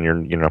review of, and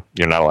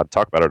you're not allowed to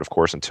talk about it, of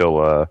course,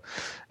 until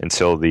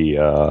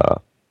the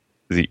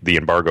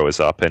embargo is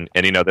up, and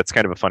that's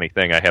kind of a funny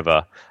thing. I have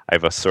a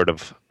sort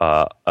of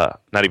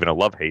not even a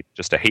love-hate,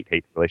 just a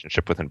hate-hate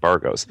relationship with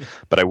embargoes.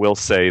 But I will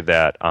say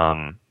that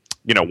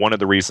one of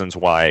the reasons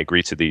why I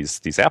agree to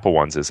these Apple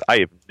ones is I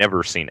have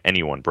never seen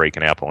anyone break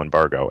an Apple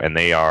embargo, and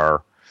they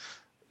are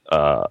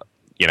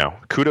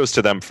kudos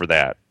to them for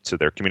that, to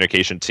their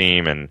communication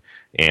team, and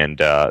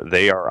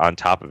they are on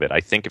top of it. I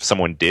think if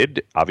someone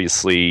did,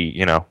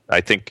 obviously,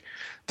 I think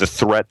the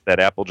threat that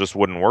Apple just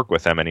wouldn't work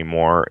with them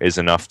anymore is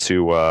enough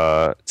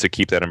to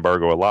keep that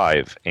embargo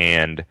alive.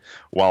 And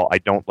while I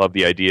don't love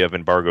the idea of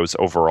embargoes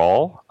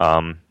overall,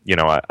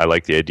 I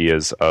like the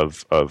ideas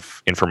of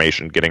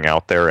information getting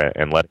out there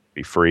and letting it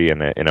be free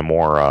in a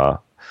more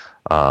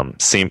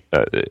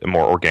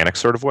more organic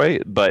sort of way.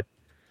 But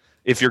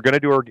if you're going to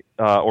do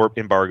or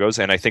embargoes,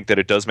 and I think that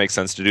it does make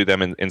sense to do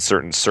them in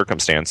certain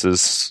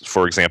circumstances,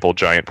 for example,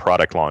 giant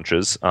product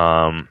launches,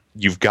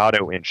 you've got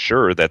to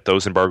ensure that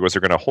those embargoes are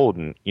going to hold.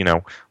 And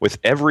with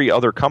every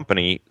other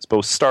company,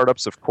 both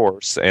startups, of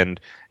course, and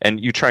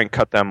you try and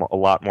cut them a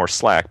lot more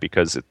slack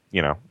because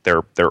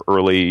they're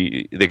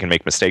early, they can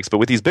make mistakes. But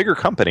with these bigger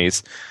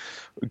companies,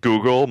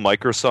 Google,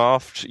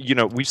 Microsoft,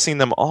 we've seen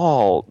them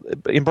all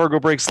embargo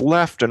breaks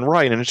left and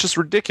right, and it's just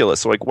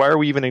ridiculous. So, why are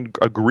we even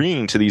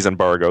agreeing to these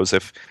embargoes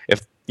if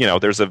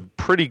there's a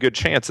pretty good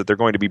chance that they're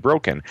going to be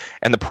broken?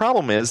 And the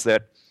problem is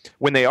that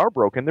when they are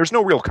broken, there's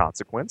no real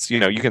consequence. You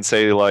can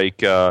say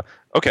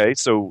okay,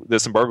 so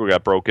this embargo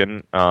got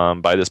broken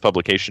by this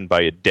publication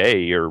by a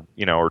day or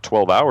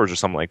 12 hours or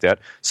something like that.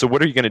 So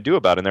what are you going to do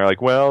about it? And they're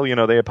like, well,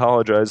 they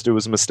apologized. It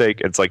was a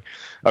mistake. It's like,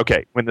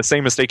 okay, when the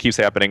same mistake keeps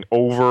happening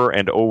over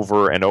and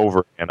over and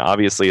over, and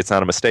obviously it's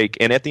not a mistake.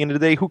 And at the end of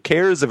the day, who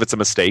cares if it's a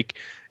mistake?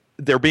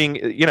 They're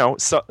being,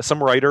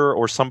 some writer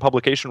or some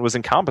publication was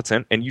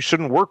incompetent, and you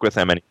shouldn't work with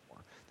them anymore.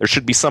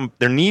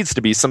 There needs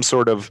to be some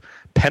sort of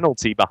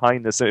penalty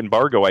behind this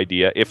embargo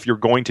idea if you're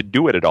going to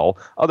do it at all.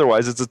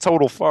 Otherwise, it's a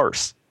total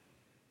farce.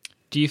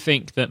 Do you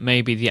think that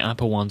maybe the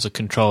Apple ones are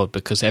controlled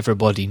because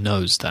everybody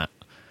knows that?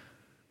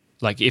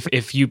 Like,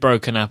 if you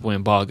broke an Apple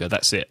embargo,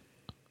 that's it.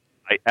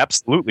 I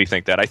absolutely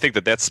think that. I think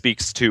that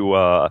speaks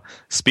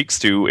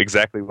to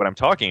exactly what I'm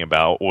talking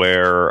about,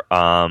 where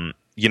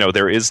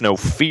there is no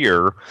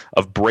fear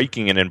of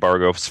breaking an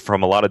embargo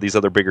from a lot of these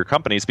other bigger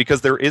companies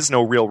because there is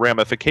no real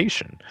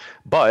ramification.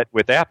 But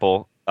with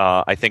Apple,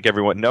 I think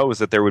everyone knows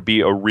that there would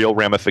be a real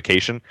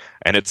ramification,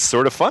 and it's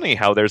sort of funny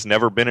how there's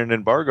never been an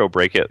embargo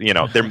break.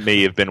 There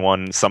may have been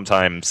one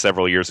sometime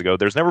several years ago.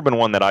 There's never been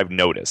one that I've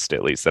noticed,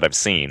 at least that I've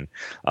seen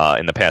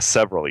in the past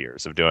several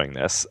years of doing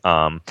this.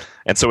 And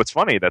so it's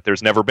funny that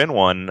there's never been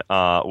one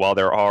while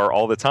there are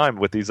all the time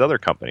with these other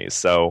companies.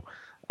 So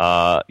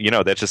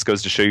that just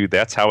goes to show you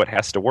that's how it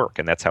has to work,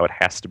 and that's how it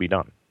has to be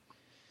done.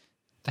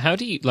 How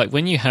do you,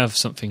 when you have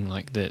something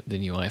like the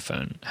new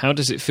iPhone, how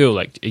does it feel?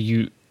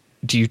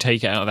 Do you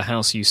take it out of the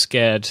house? Are you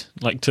scared,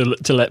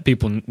 to let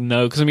people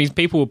know? Because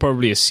people will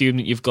probably assume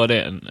that you've got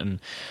it, and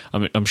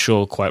I'm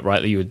sure quite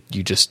rightly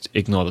you just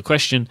ignore the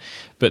question.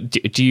 But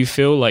do you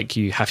feel like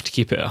you have to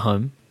keep it at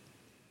home?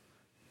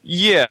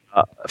 Yeah,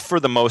 for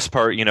the most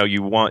part,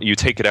 you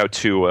take it out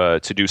to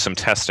do some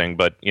testing,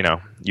 but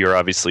you're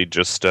obviously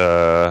just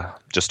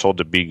told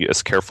to be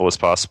as careful as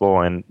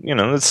possible, and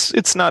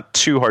it's not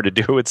too hard to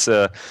do. It's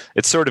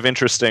sort of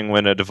interesting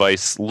when a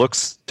device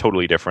looks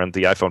totally different.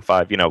 The iPhone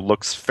 5,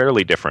 looks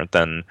fairly different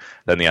than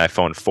the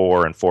iPhone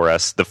 4 and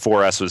 4S. The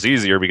 4S was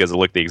easier because it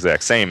looked the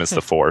exact same as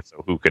the 4,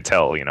 so who could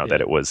tell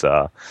that it was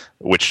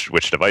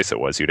which device it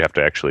was? You'd have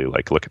to actually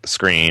look at the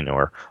screen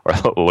or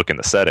look in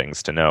the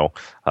settings to know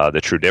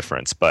the true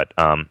difference. But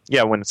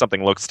when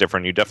something looks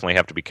different, you definitely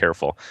have to be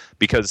careful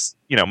because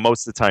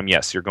most of the time,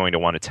 yes, you're going to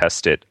want to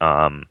test it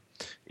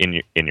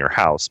in your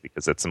house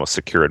because it's the most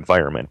secure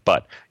environment.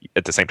 But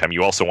at the same time,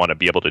 you also want to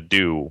be able to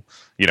do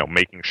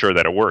making sure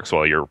that it works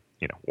while you're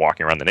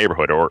walking around the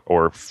neighborhood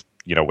or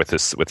with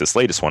this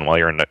latest one while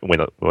you're in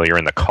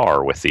the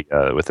car with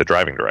the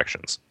driving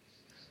directions.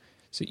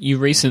 So you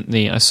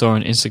recently, I saw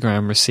on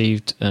Instagram,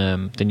 received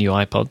the new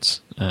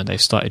iPods.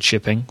 They've started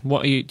shipping.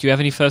 Do you have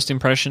any first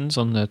impressions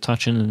on the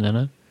Touch and the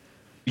Nano?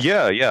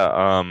 Yeah.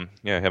 I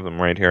have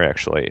them right here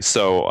actually.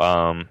 So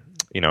I'm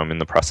in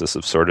the process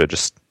of sort of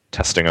just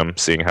testing them,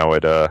 seeing how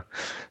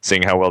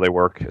well they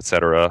work,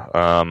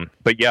 etc.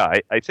 But yeah,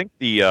 I think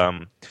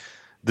the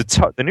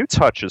new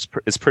Touch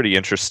is pretty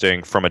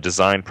interesting from a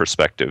design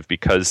perspective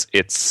because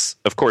it's,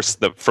 of course,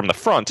 from the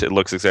front it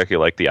looks exactly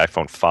like the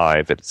iPhone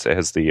 5. It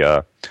has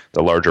the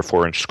larger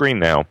 4-inch screen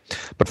now,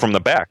 but from the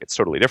back it's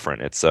totally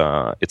different. It's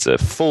a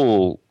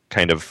full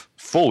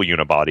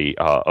unibody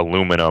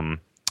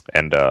aluminum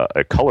and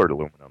a colored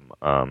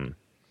aluminum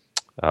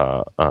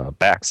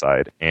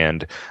backside,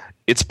 and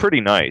it's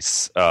pretty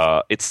nice.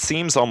 It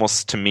seems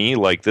almost to me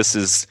like this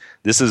is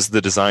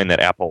the design that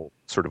Apple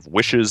sort of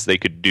wishes they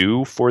could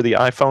do for the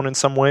iPhone in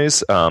some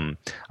ways.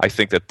 I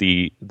think that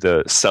the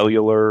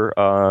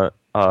cellular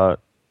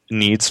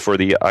needs for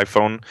the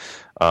iPhone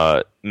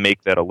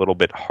make that a little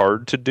bit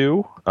hard to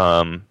do.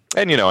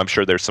 And I'm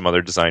sure there's some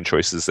other design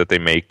choices that they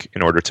make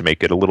in order to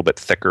make it a little bit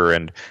thicker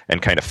and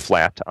kind of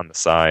flat on the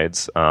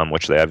sides,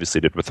 which they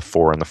obviously did with the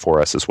 4 and the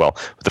 4S as well.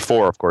 With the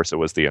 4, of course, it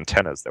was the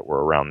antennas that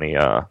were around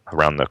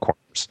the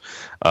corners.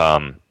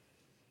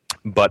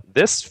 But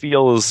this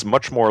feels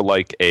much more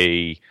like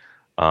a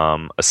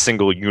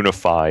single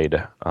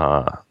unified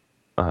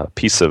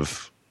piece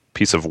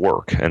of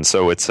work, and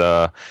so it's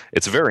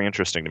very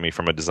interesting to me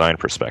from a design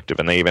perspective.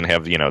 And they even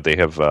have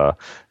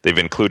they've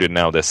included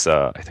now this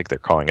I think they're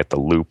calling it the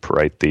Loop,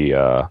 right?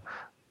 The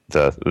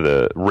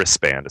the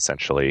wristband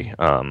essentially.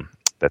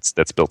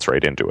 That's built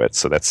right into it.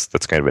 So that's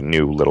kind of a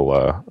new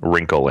little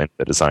wrinkle in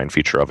the design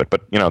feature of it.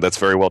 But that's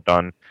very well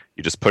done.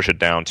 You just push it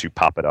down to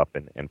pop it up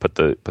and put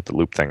the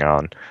loop thing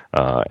on,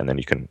 and then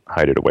you can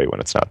hide it away when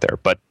it's not there.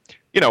 But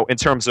in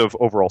terms of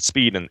overall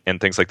speed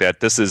and things like that,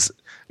 this is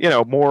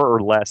more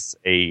or less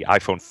a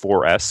iPhone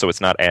 4S, so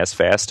it's not as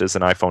fast as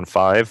an iPhone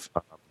 5.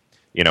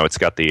 It's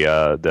got the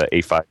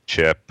A5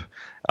 chip,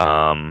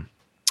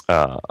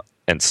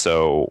 and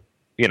so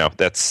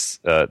that's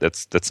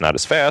not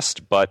as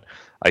fast, but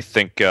I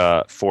think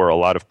for a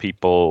lot of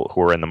people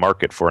who are in the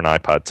market for an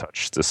iPod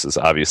Touch, this is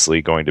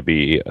obviously going to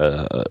be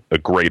a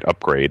great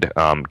upgrade,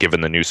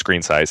 given the new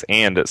screen size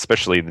and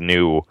especially the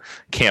new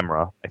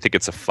camera. I think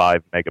it's a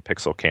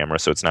 5-megapixel camera,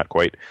 so it's not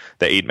quite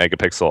the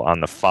 8-megapixel on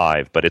the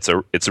 5, but it's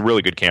a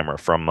really good camera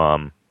from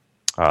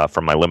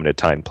my limited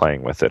time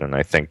playing with it. And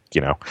I think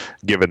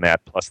given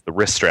that plus the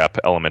wrist strap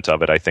element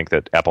of it, I think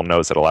that Apple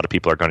knows that a lot of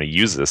people are going to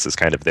use this as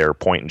kind of their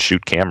point and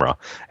shoot camera.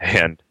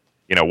 And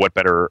what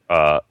better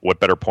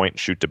point and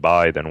shoot to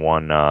buy than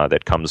one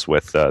that comes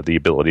with the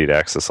ability to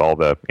access all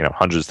the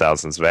hundreds of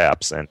thousands of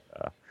apps and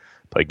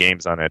play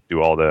games on it,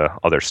 do all the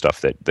other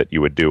stuff that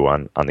you would do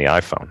on the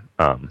iPhone.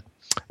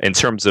 In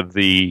terms of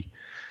the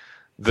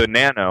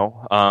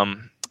Nano,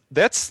 I'm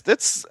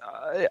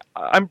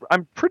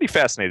pretty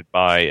fascinated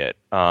by it.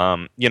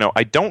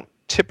 I don't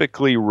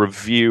typically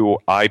review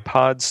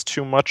iPods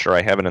too much, or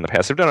I haven't in the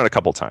past. I've done it a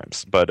couple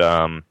times, but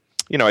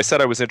I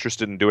said I was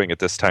interested in doing it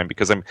this time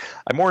because I'm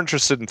more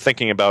interested in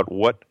thinking about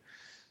what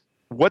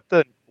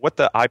the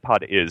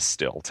iPod is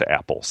still to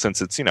Apple,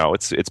 since it's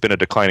been a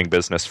declining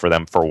business for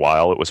them for a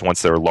while. It was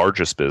once their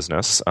largest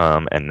business,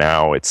 and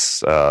now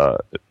it's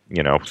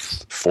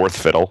fourth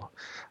fiddle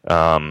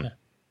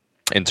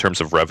in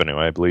terms of revenue,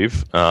 I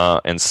believe.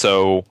 And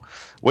so,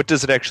 what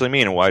does it actually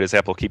mean, and why does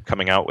Apple keep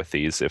coming out with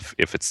these if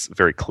it's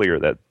very clear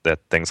that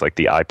things like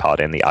the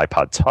iPod and the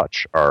iPod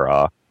Touch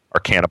are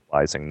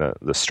cannibalizing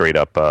the straight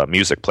up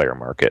music player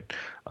market?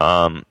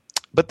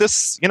 But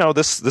this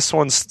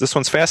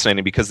one's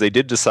fascinating because they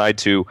did decide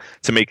to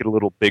make it a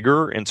little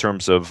bigger in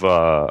terms of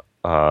the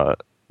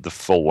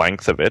full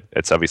length of it.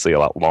 It's obviously a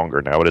lot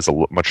longer now. It is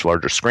a much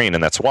larger screen,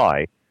 and that's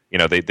why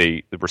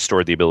they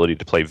restored the ability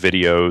to play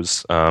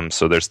videos.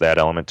 So there's that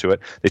element to it.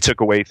 They took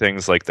away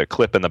things like the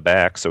clip in the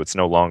back, so it's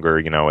no longer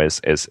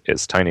as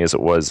tiny as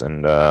it was,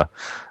 and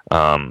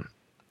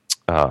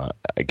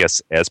I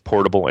guess as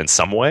portable in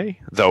some way,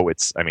 though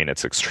it's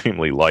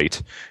extremely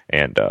light,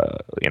 and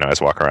I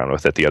was walking around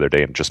with it the other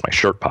day in just my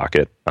shirt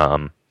pocket,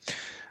 and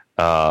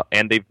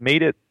they've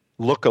made it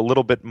look a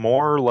little bit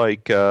more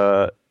like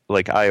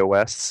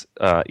iOS,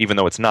 even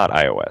though it's not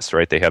iOS,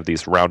 right? They have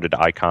these rounded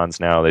icons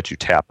now that you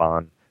tap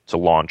on to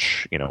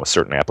launch a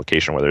certain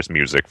application, whether it's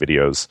music,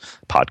 videos,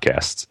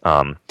 podcasts.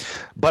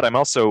 But I'm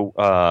also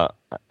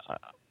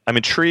I'm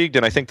intrigued,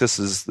 and I think this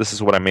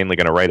is what I'm mainly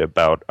going to write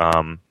about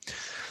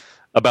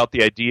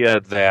the idea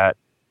that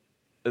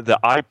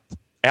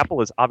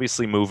Apple is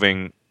obviously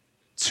moving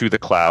to the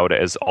cloud,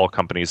 as all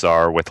companies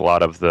are, with a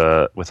lot of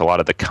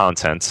the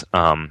content,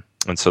 and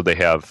so they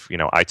have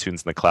iTunes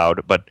in the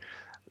cloud, but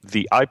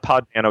the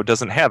iPod Nano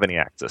doesn't have any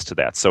access to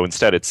that. So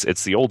instead,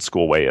 it's the old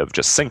school way of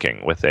just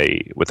syncing with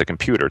a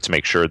computer to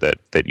make sure that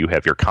you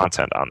have your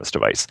content on this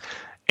device.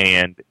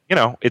 And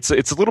it's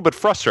a little bit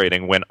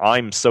frustrating when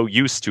I'm so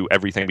used to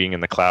everything being in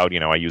the cloud.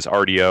 I use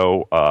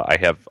Rdio. I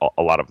have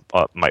a lot of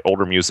my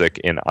older music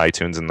in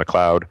iTunes in the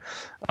cloud,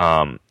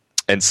 and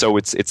so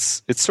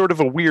it's sort of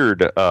a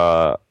weird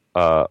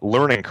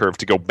learning curve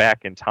to go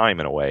back in time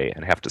in a way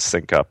and have to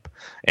sync up.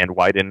 And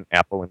why didn't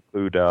Apple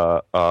include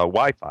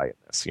Wi-Fi in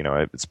this?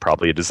 It's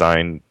probably a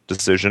design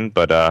decision,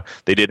 but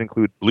they did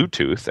include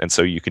Bluetooth, and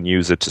so you can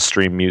use it to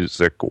stream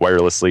music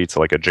wirelessly to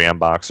like a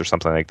Jambox or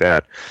something like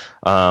that.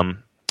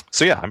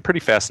 So yeah, I'm pretty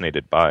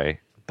fascinated by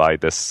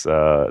this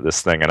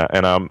thing,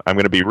 and I'm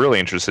going to be really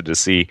interested to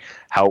see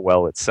how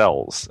well it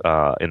sells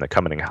in the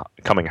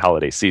coming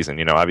holiday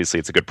season. Obviously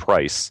it's a good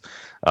price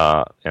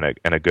and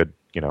a good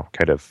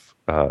kind of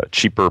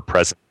cheaper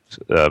present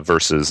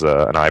versus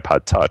an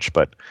iPod Touch,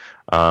 but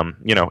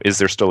is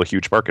there still a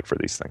huge market for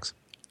these things?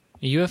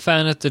 Are you a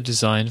fan of the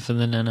design for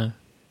the Nano?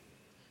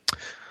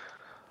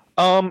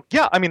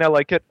 Yeah, I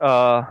like it.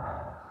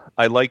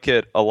 I like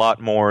it a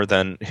lot more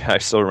than I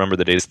still remember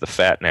the days of the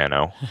Fat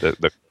Nano,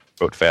 the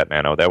quote Fat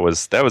Nano. That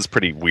was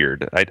pretty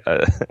weird.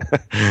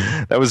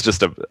 That was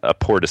just a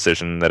poor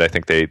decision that I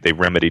think they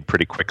remedied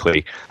pretty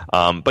quickly.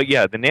 But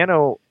yeah, the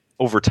Nano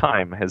over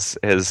time has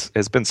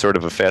been sort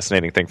of a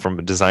fascinating thing from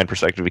a design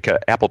perspective because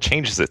Apple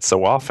changes it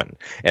so often,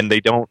 and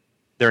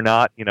they're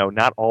not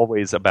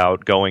always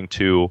about going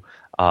to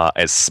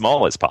as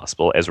small as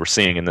possible, as we're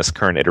seeing in this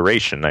current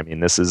iteration.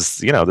 This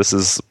is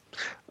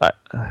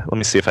let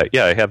me see if I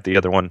have the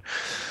other one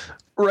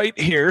right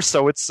here.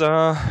 So it's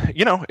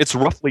it's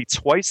roughly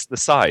twice the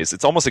size.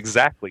 It's almost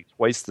exactly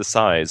twice the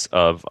size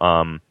of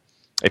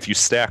if you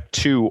stack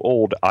two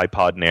old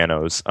iPod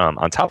Nanos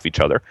on top of each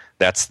other.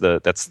 That's the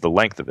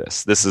length of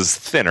this. This is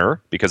thinner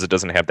because it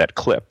doesn't have that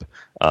clip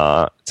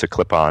to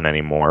clip on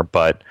anymore.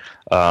 But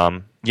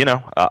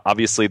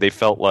obviously they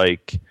felt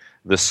like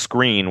the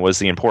screen was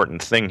the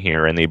important thing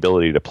here, and the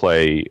ability to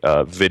play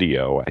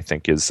video, I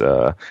think, is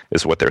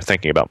what they're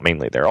thinking about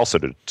mainly. They're also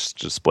to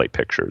display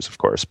pictures, of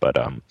course, but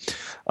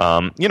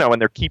and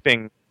they're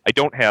keeping. I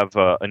don't have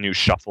a new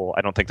shuffle.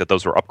 I don't think that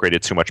those were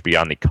upgraded too much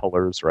beyond the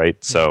colors, right?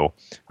 So,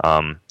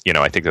 I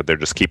think that they're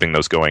just keeping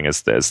those going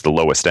as the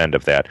lowest end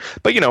of that.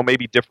 But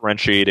maybe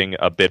differentiating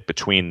a bit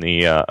between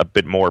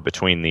more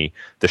between the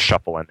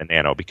shuffle and the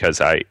Nano, because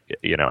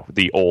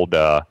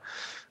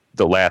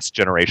the last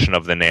generation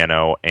of the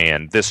Nano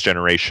and this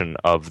generation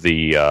of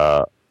the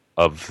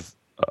in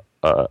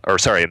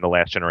the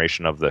last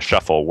generation of the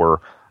shuffle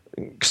were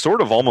sort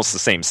of almost the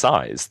same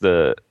size.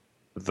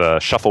 The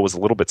shuffle was a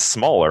little bit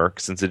smaller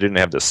since it didn't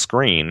have the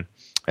screen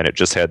and it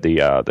just had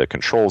the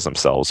controls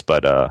themselves.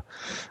 But it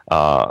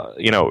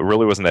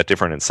really wasn't that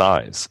different in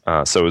size.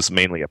 So it was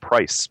mainly a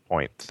price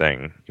point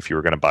thing if you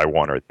were going to buy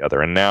one or the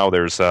other. And now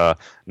there's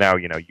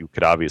you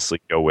could obviously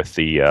go with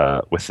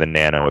the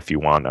Nano if you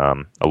want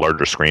a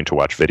larger screen to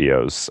watch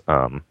videos,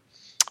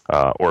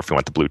 or if you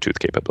want the Bluetooth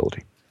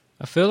capability.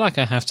 I feel like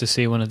I have to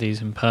see one of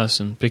these in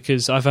person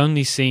because I've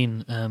only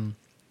seen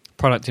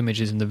product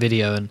images in the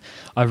video, and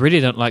I really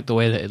don't like the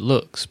way that it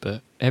looks,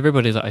 but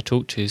everybody that I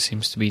talk to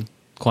seems to be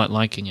quite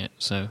liking it,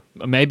 so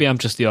maybe I'm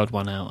just the odd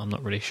one out. I'm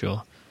not really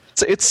sure.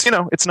 It's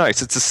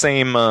nice. It's the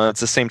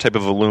same type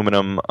of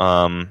aluminum,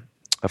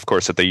 of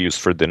course, that they use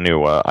for the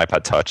new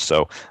iPod Touch.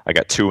 So I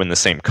got two in the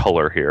same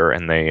color here,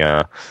 and they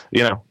I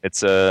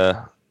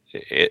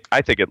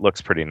think it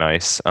looks pretty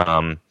nice.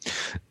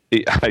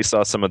 I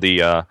saw some of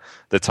the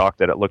talk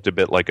that it looked a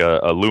bit like a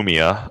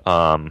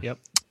Lumia. Yep.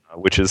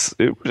 Which is,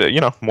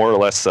 more or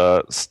less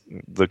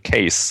the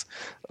case.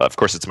 Of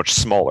course, it's much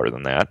smaller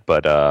than that,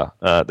 but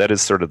that is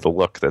sort of the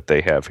look that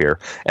they have here.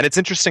 And it's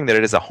interesting that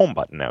it is a home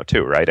button now,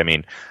 too, right? I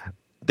mean,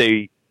 with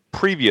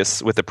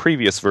the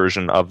previous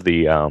version of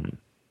the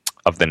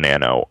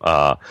Nano,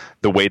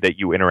 the way that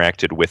you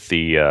interacted with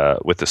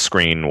the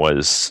screen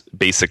was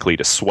basically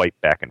to swipe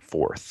back and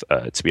forth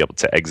to be able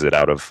to exit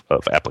out of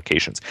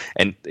applications.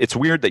 And it's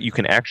weird that you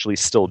can actually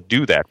still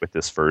do that with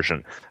this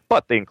version,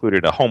 but they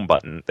included a home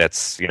button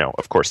that's,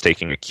 of course,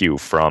 taking a cue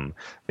from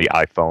the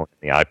iPhone,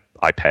 the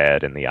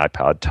iPad, and the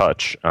iPod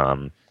Touch.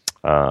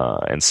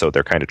 And so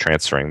they're kind of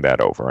transferring that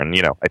over. And,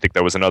 I think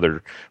that was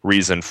another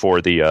reason for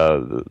the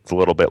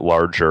little bit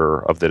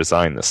larger of the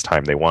design this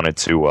time. They wanted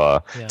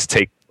to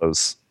take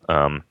those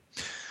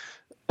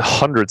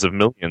hundreds of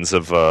millions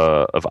of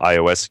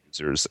iOS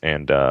users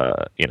and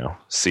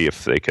see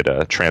if they could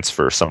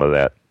transfer some of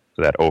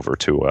that over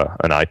to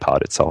an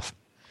iPod itself.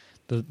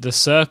 The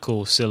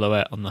circle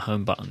silhouette on the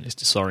home button is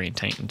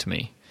disorientating to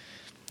me.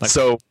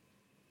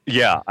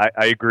 I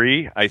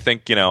agree. I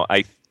think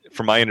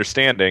from my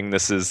understanding,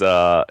 this is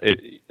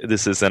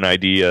an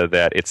idea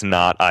that it's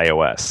not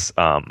iOS.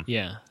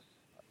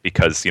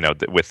 Because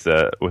with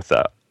the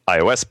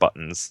iOS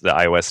buttons, the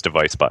iOS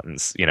device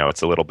buttons,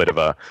 it's a little bit of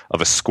a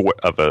square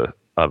of a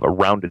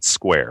rounded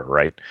square,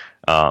 right?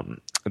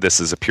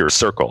 This is a pure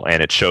circle,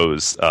 and it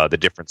shows the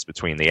difference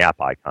between the app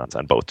icons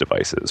on both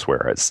devices.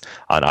 Whereas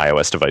on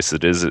iOS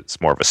devices,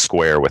 it's more of a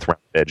square with round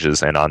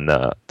edges, and on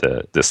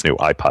this new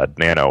iPod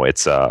Nano,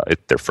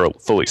 they're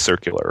fully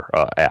circular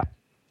app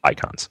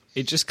icons.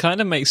 It just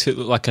kind of makes it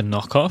look like a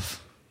knockoff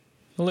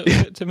a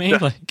little bit to me.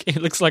 Like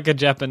it looks like a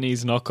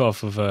Japanese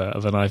knockoff of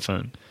an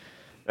iPhone.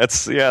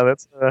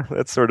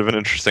 That's sort of an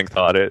interesting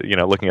thought.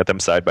 Looking at them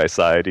side by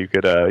side,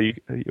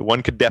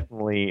 one could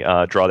definitely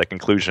draw that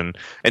conclusion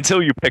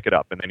until you pick it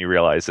up, and then you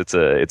realize it's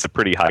a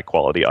pretty high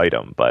quality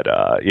item. But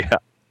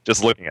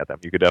just looking at them,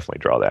 you could definitely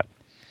draw that.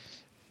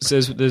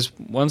 So there's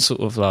one sort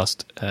of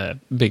last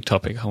big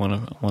topic I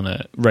want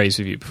to raise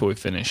with you before we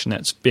finish, and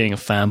that's being a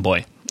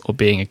fanboy or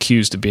being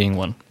accused of being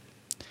one.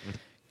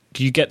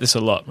 You get this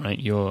a lot, right?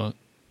 You're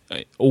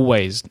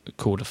always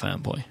called a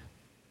fanboy.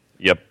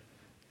 Yep.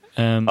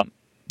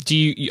 Do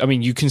you? I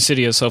mean, you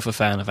consider yourself a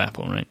fan of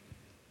Apple, right?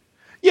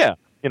 Yeah,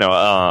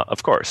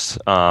 of course.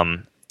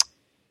 I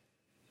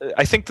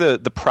think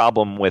the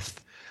problem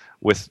with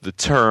the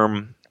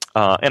term,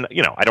 and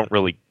I don't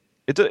really.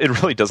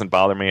 It really doesn't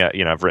bother me.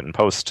 I've written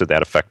posts to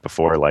that effect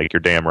before, like "You're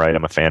damn right,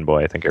 I'm a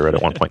fanboy." I think I read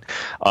at one point.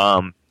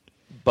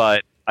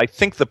 But I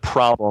think the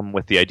problem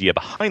with the idea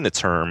behind the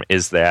term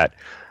is that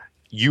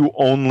you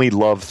only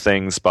love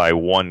things by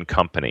one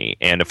company,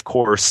 and of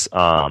course,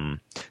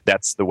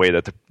 that's the way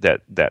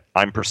that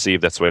I'm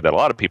perceived. That's the way that a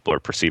lot of people are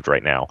perceived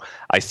right now.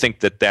 I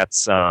think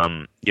that's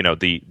the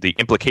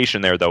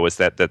implication there, though, is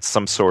that that's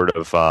some sort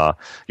of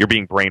you're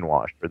being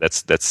brainwashed, or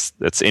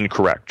that's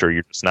incorrect, or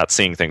you're just not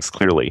seeing things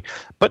clearly.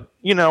 But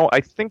I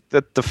think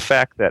that the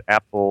fact that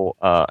Apple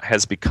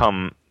has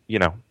become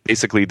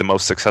basically the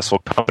most successful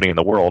company in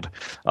the world,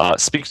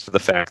 speaks to the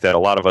fact that a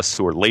lot of us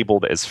who are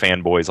labeled as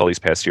fanboys all these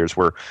past years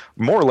were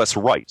more or less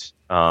right.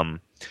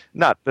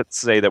 Not that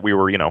say that we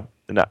were, not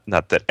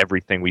that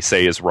everything we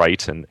say is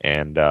right, and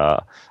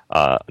not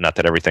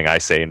that everything I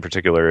say in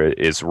particular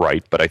is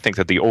right, but I think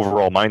that the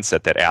overall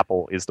mindset that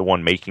Apple is the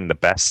one making the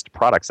best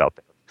products out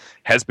there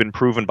has been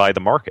proven by the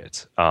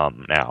market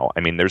now. I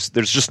mean, there's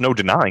just no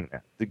denying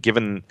that.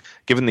 Given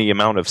the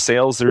amount of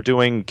sales they're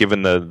doing,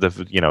 given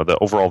the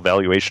overall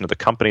valuation of the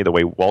company, the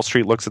way Wall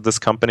Street looks at this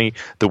company,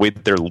 the way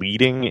that they're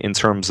leading in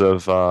terms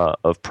of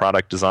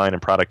product design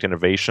and product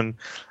innovation,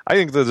 I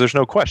think that there's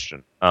no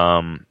question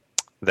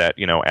that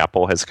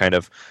Apple has kind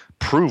of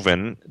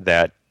proven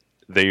that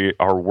they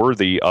are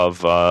worthy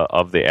of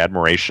the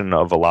admiration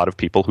of a lot of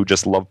people who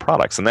just love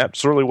products, and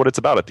that's really what it's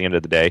about at the end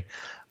of the day.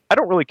 I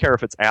don't really care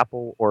if it's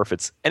Apple or if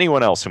it's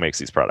anyone else who makes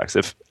these products.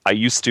 If I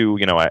used to,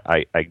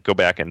 I go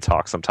back and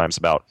talk sometimes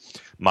about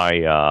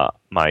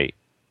my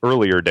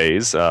earlier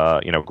days.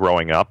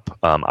 Growing up,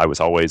 I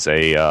was always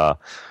a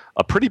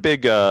pretty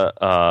big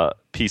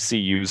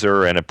PC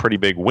user and a pretty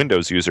big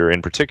Windows user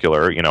in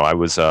particular. I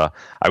was a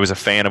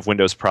fan of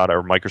Windows product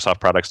or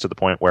Microsoft products to the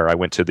point where I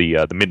went to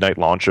the midnight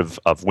launch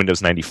of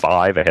Windows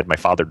 95. I had my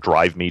father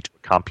drive me to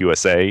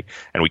CompUSA,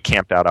 and we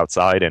camped out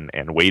outside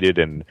and waited.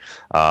 And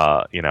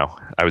I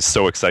was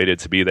so excited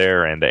to be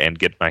there and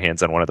get my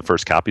hands on one of the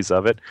first copies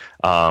of it.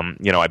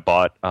 I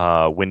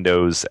bought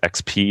Windows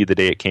XP the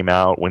day it came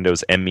out,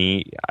 Windows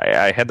ME.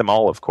 I had them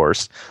all, of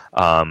course.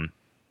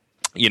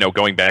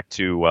 Going back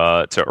to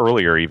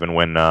earlier, even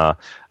when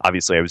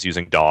obviously I was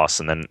using DOS,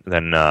 and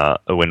then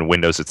when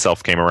Windows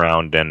itself came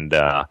around, and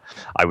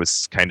I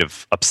was kind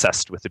of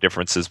obsessed with the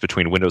differences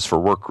between Windows for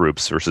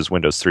Workgroups versus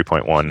Windows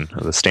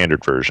 3.1, the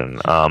standard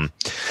version.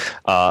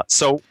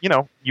 So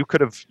you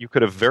could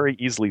have very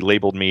easily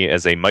labeled me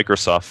as a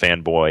Microsoft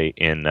fanboy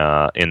in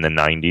the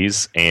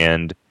 90s,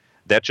 and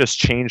that just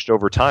changed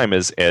over time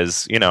as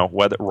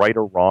whether right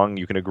or wrong,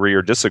 you can agree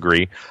or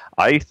disagree.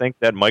 I think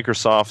that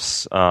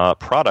Microsoft's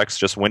products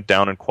just went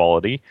down in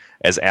quality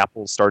as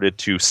Apple started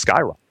to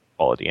skyrocket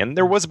quality. And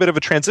there was a bit of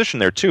a transition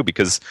there too,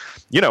 because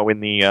in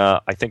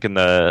the I think in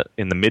the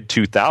mid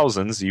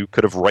 2000s, you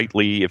could have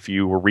rightly, if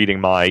you were reading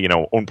my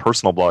own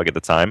personal blog at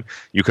the time,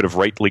 you could have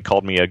rightly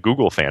called me a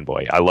Google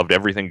fanboy. I loved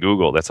everything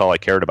Google. That's all I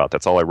cared about.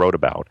 That's all I wrote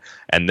about.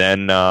 And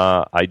then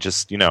I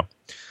just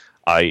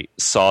I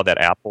saw that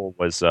Apple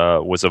was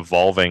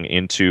evolving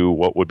into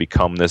what would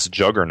become this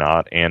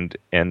juggernaut, and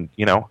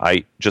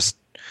I just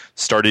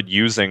started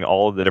using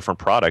all of the different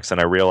products,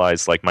 and I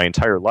realized like my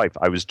entire life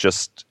I was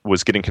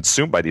getting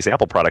consumed by these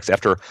Apple products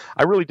after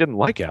I really didn't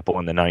like Apple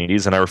in the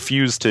 90s, and I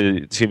refused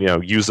to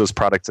use those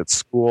products at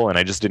school, and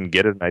I just didn't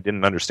get it, and I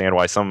didn't understand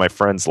why some of my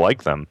friends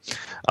like them.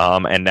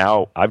 And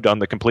now I've done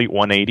the complete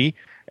 180.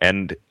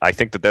 And I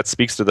think that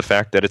speaks to the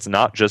fact that it's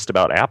not just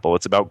about Apple.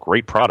 It's about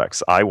great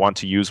products. I want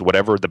to use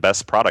whatever the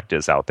best product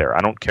is out there.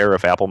 I don't care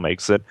if Apple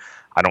makes it.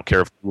 I don't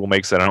care if Google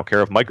makes it. I don't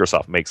care if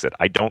Microsoft makes it.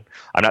 I'm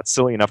not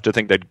silly enough to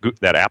think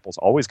that Apple's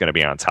always going to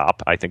be on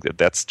top. I think that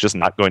that's just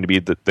not going to be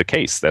the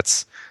case.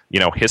 That's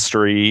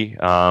history.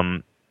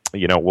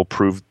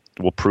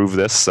 Will prove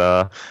this.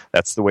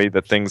 That's the way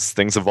that things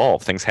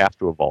evolve. Things have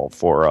to evolve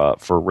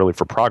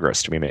for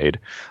progress to be made.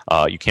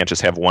 You can't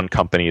just have one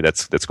company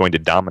that's going to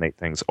dominate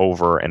things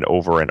over and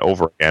over and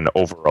over again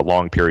over a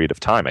long period of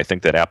time. I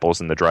think that Apple's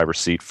in the driver's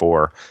seat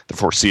for the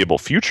foreseeable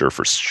future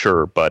for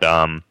sure. But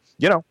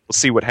we'll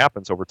see what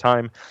happens over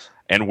time.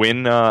 And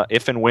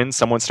if and when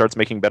someone starts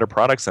making better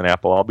products than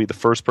Apple, I'll be the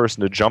first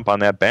person to jump on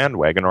that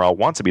bandwagon, or I'll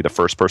want to be the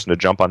first person to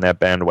jump on that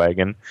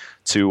bandwagon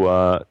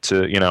to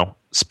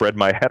spread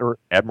my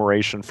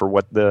admiration for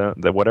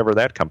whatever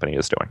that company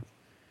is doing.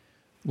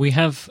 We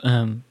have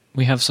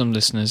some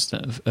listeners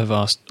that have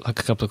asked like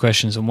a couple of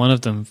questions, and one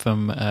of them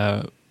from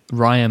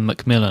Ryan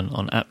McMillan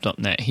on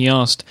app.net. He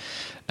asked,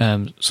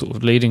 sort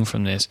of leading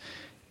from this,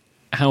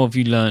 how have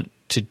you learnt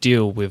to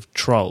deal with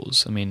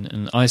trolls? I mean,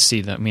 and I see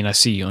that. I mean, I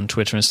see you on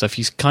Twitter and stuff.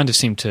 You kind of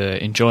seem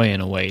to enjoy,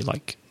 in a way,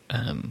 like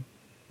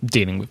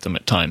dealing with them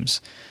at times.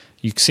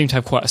 You seem to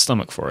have quite a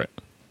stomach for it.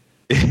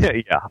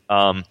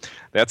 Yeah,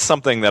 that's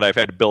something that I've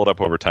had to build up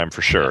over time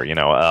for sure.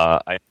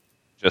 I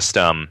just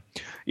in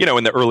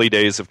the early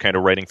days of kind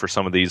of writing for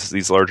some of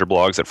these larger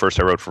blogs. At first,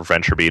 I wrote for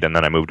VentureBeat, and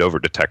then I moved over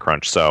to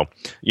TechCrunch. So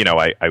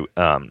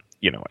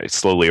I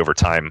slowly over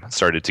time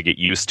started to get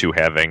used to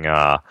having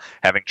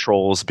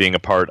trolls being a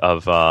part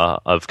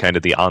of kind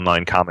of the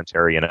online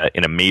commentary in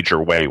a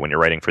major way when you're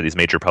writing for these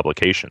major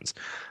publications.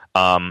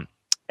 And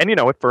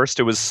at first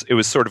it was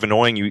sort of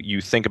annoying.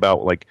 You think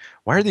about like,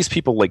 why are these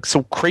people like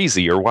so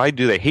crazy, or why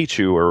do they hate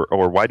you,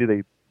 or why do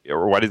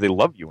they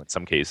love you in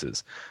some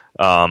cases?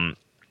 And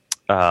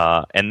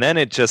then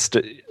it just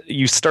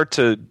you start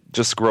to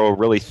just grow a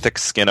really thick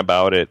skin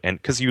about it,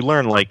 and because you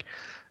learn like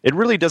it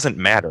really doesn't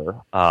matter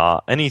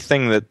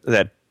anything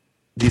that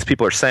these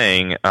people are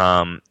saying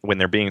when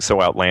they're being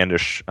so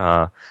outlandish.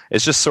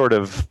 It's just sort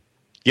of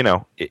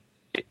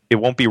it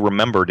won't be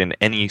remembered in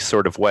any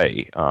sort of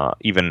way,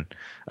 even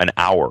an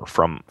hour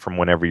from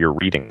whenever you're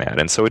reading that,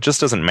 and so it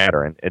just doesn't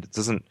matter, and it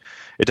doesn't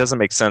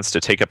make sense to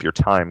take up your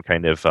time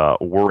kind of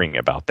worrying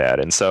about that.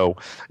 And so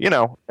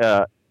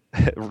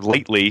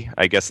lately,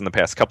 I guess in the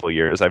past couple of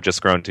years, I've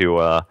just grown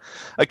to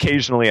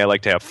occasionally I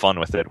like to have fun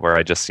with it, where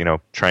I just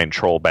try and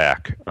troll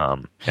back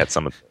at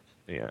some of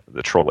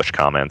the trollish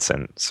comments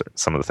and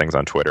some of the things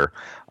on Twitter,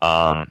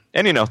 and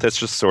that's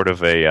just sort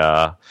of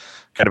a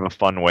kind of a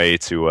fun way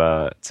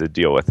to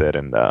deal with it,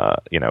 and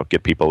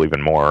get people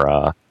even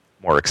more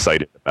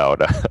excited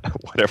about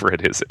whatever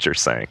it is that you're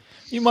saying.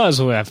 You might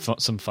as well have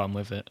some fun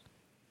with it.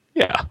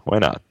 Yeah, why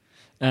not?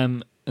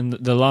 And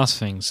the last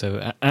thing,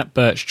 so at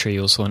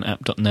Birchtree, also on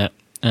app.net,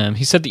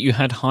 he said that you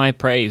had high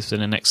praise for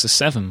the Nexus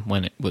 7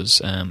 when it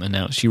was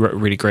announced. You wrote a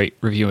really great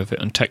review of it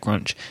on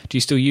TechCrunch. Do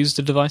you still use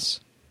the device?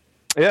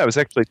 Yeah, I was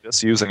actually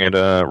just using it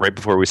right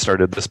before we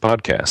started this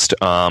podcast.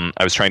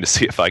 I was trying to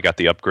see if I got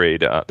the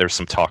upgrade. There's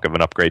some talk of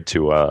an upgrade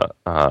to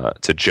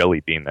Jelly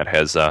Bean that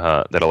has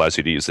that allows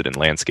you to use it in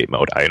landscape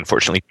mode. I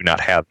unfortunately do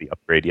not have the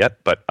upgrade yet,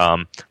 but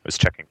I was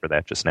checking for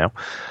that just now.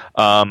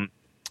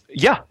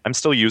 Yeah, I'm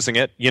still using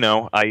it.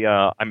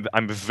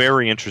 I'm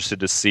very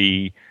interested to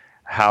see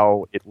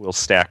how it will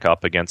stack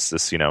up against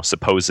this,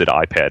 supposed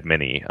iPad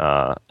Mini,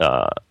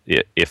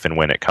 if and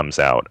when it comes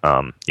out.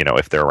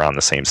 If they're around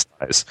the same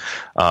size.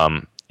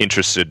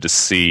 Interested to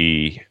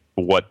see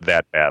what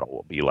that battle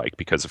will be like,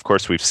 because of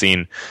course we've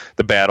seen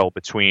the battle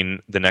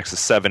between the Nexus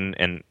 7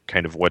 and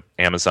kind of what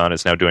Amazon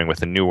is now doing with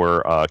the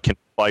newer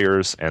Kindle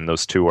Fires, and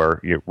those two are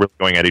really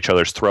going at each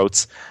other's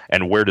throats.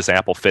 And where does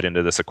Apple fit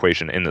into this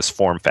equation in this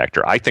form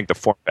factor? I think the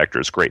form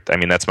factor is great. I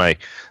mean,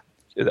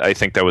 I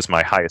think that was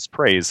my highest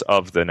praise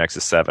of the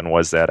Nexus 7,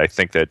 was that I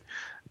think that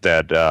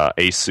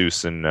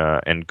Asus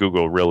and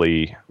Google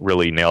really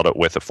nailed it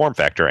with the form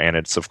factor, and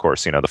it's of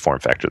course the form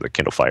factor that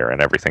Kindle Fire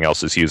and everything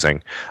else is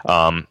using.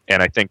 And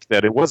I think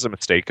that it was a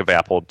mistake of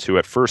Apple to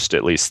at first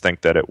at least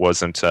think that it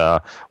wasn't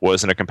a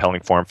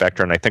compelling form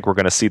factor, and I think we're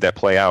going to see that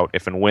play out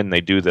if and when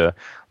they do the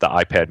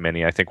iPad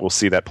Mini. I think we'll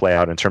see that play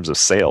out in terms of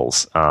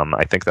sales.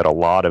 I think that a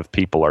lot of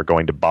people are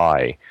going to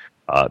buy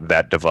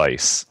that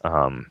device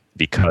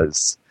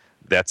because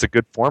that's a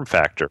good form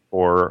factor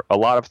for a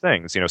lot of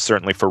things.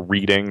 Certainly for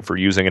reading, for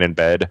using it in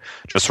bed,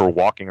 just for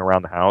walking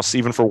around the house,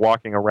 even for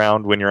walking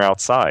around when you're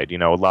outside.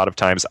 A lot of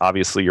times,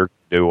 obviously, you're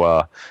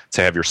to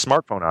have your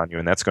smartphone on you,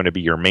 and that's going to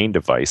be your main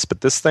device.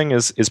 But this thing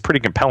is pretty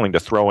compelling to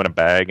throw in a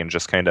bag and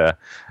just kind of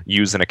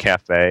use in a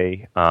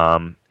cafe.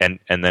 And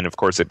then, of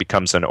course, it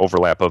becomes an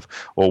overlap of,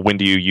 well, when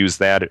do you use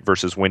that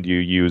versus when do you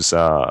use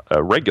a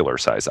regular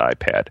size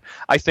iPad?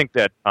 I think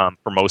that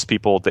for most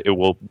people, that it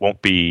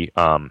won't be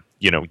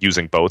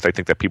using both. I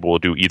think that people will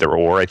do either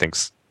or. I think,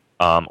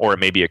 or it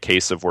may be a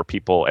case of where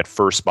people at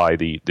first buy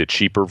the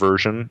cheaper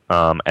version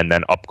and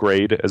then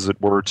upgrade, as it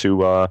were,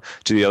 to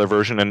the other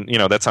version. And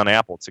that's on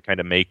Apple to kind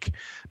of make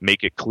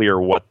it clear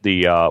what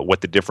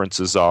the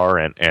differences are.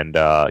 And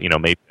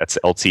maybe that's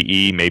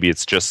LTE, maybe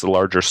it's just the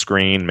larger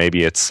screen,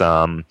 maybe it's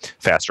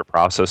faster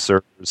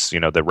processors,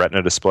 the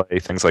Retina display,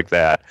 things like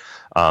that.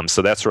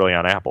 So that's really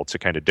on Apple to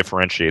kind of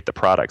differentiate the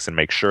products and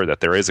make sure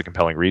that there is a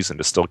compelling reason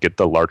to still get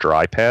the larger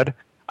iPad.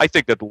 I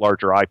think that the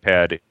larger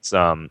iPad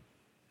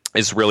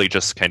is really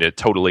just kind of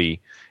totally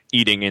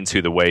eating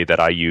into the way that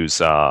I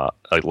use a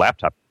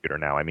laptop computer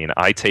now. I mean,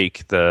 I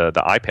take the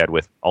iPad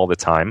with all the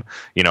time.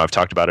 I've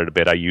talked about it a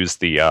bit. I use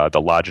the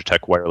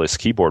Logitech wireless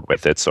keyboard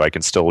with it, so I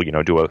can still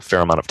do a fair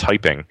amount of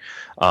typing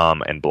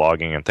and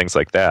blogging and things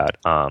like that.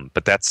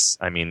 But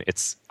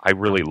I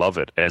really love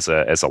it as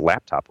a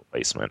laptop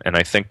replacement, and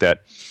I think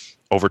that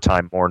over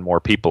time, more and more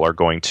people are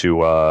going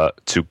to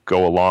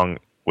go along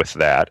with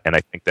that. And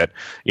I think that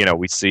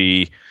we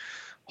see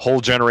whole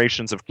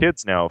generations of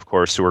kids now, of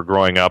course, who are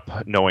growing up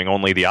knowing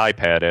only the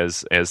iPad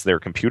as their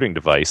computing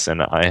device,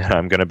 and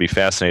I'm going to be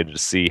fascinated to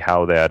see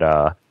how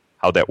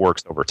that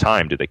works over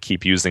time. Do they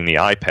keep using the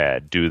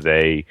iPad? Do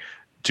they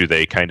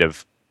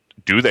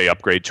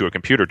upgrade to a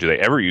computer? Do they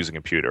ever use a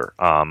computer,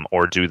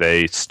 or do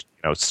they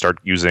start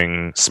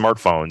using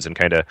smartphones and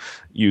kind of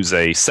use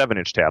a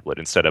 7-inch tablet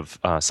instead of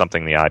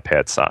something the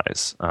iPad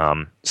size?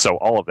 So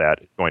all of that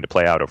is going to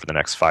play out over the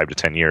next 5 to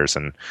 10 years,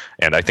 and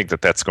I think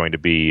that's going to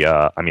be.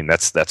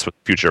 That's what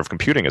the future of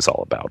computing is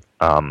all about.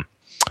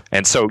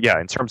 And so,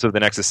 yeah, in terms of the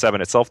Nexus 7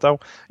 itself, though,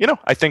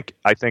 I think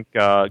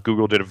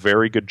Google did a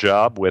very good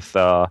job with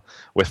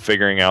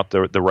figuring out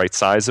the right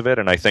size of it,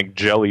 and I think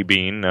Jelly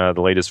Bean, the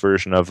latest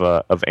version of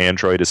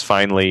Android, is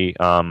finally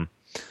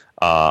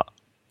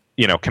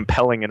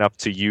compelling enough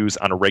to use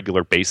on a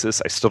regular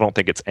basis. I still don't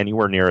think it's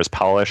anywhere near as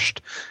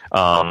polished,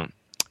 and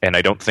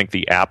I don't think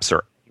the apps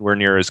are anywhere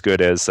near as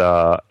good as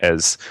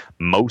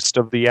most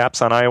of the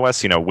apps on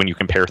iOS. When you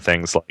compare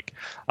things like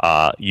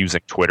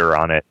using Twitter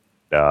on it,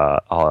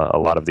 a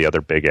lot of the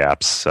other big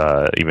apps,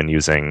 even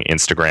using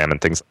Instagram and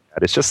things like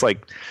that, it's just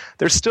like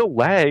there's still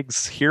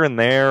lags here and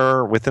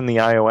there within the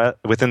iOS,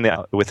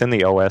 within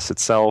the OS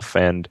itself,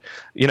 and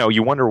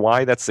you wonder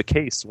why that's the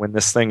case when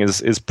this thing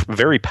is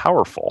very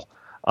powerful.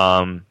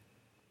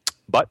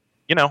 But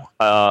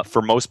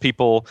for most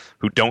people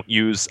who don't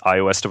use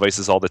iOS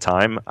devices all the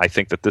time, I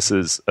think that this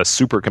is a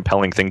super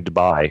compelling thing to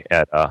buy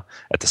at the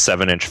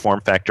 7-inch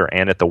form factor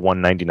and at the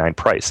 $199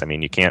 price. I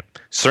mean,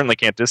 certainly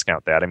can't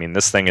discount that. I mean,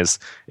 this thing is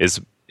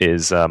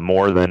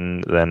more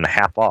than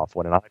half off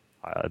what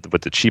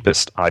the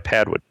cheapest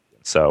iPad would be.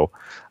 So,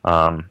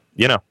 I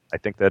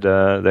think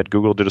that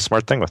Google did a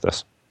smart thing with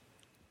this.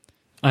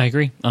 I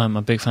agree. I'm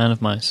a big fan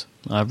of mice.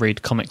 I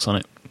read comics on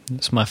it.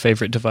 It's my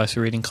favorite device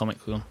for reading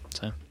comics on.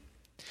 So,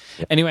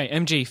 Anyway,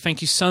 MG,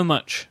 thank you so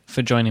much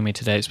for joining me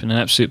today. It's been an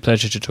absolute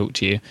pleasure to talk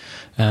to you.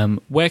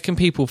 Where can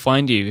people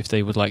find you if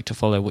they would like to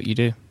follow what you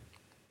do?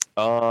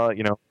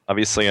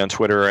 Obviously on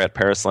Twitter at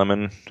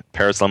ParisLemon,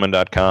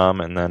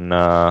 parislemon.com, and then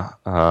I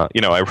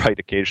write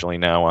occasionally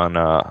now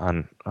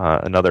on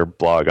another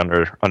blog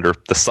under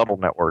the Subtle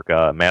Network,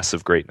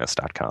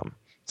 massivegreatness.com.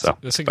 So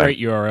that's a great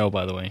URL,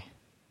 by the way.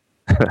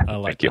 I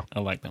like Thank you. I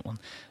like that one.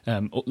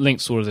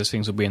 Links to all of those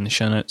things will be in the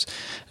show notes.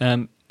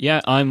 I'm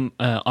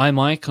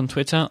iMike on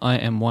Twitter.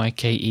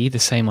 IMYKE, the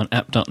same on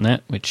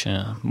app.net, which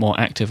more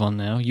active on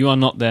now. You are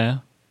not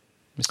there,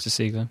 Mr.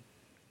 Siegler.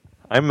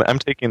 I'm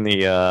taking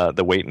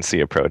the wait and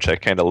see approach. I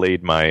kind of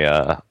laid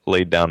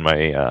down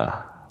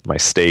my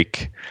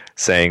stake,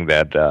 saying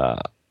that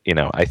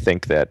I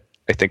think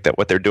that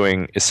what they're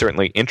doing is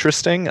certainly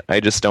interesting. I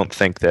just don't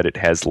think that it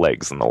has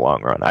legs in the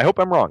long run. I hope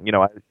I'm wrong.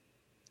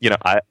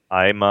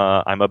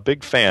 I'm a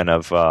big fan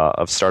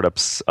of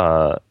startups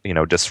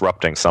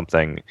disrupting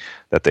something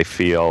that they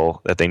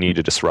feel that they need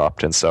to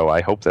disrupt, and so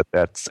I hope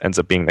that ends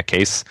up being the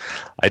case.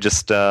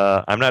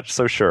 I'm not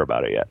so sure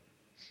about it yet.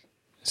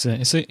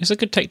 It's a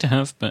good take to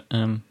have, but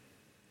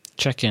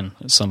check in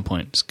at some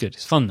point. It's good.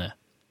 It's fun there.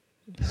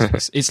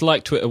 It's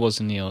like Twitter was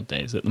in the old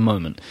days at the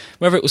moment.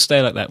 Whether it will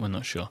stay like that, we're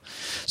not sure.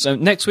 So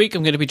next week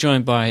I'm going to be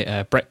joined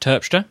by Brett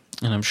Terpstra,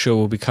 and I'm sure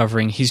we'll be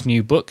covering his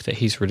new book that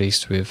he's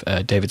released with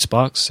David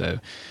Sparks, so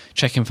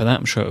check in for that.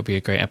 I'm sure it'll be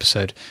a great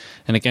episode.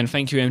 And again,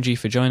 thank you, MG,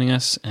 for joining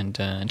us, and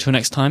until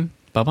next time,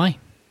 bye-bye.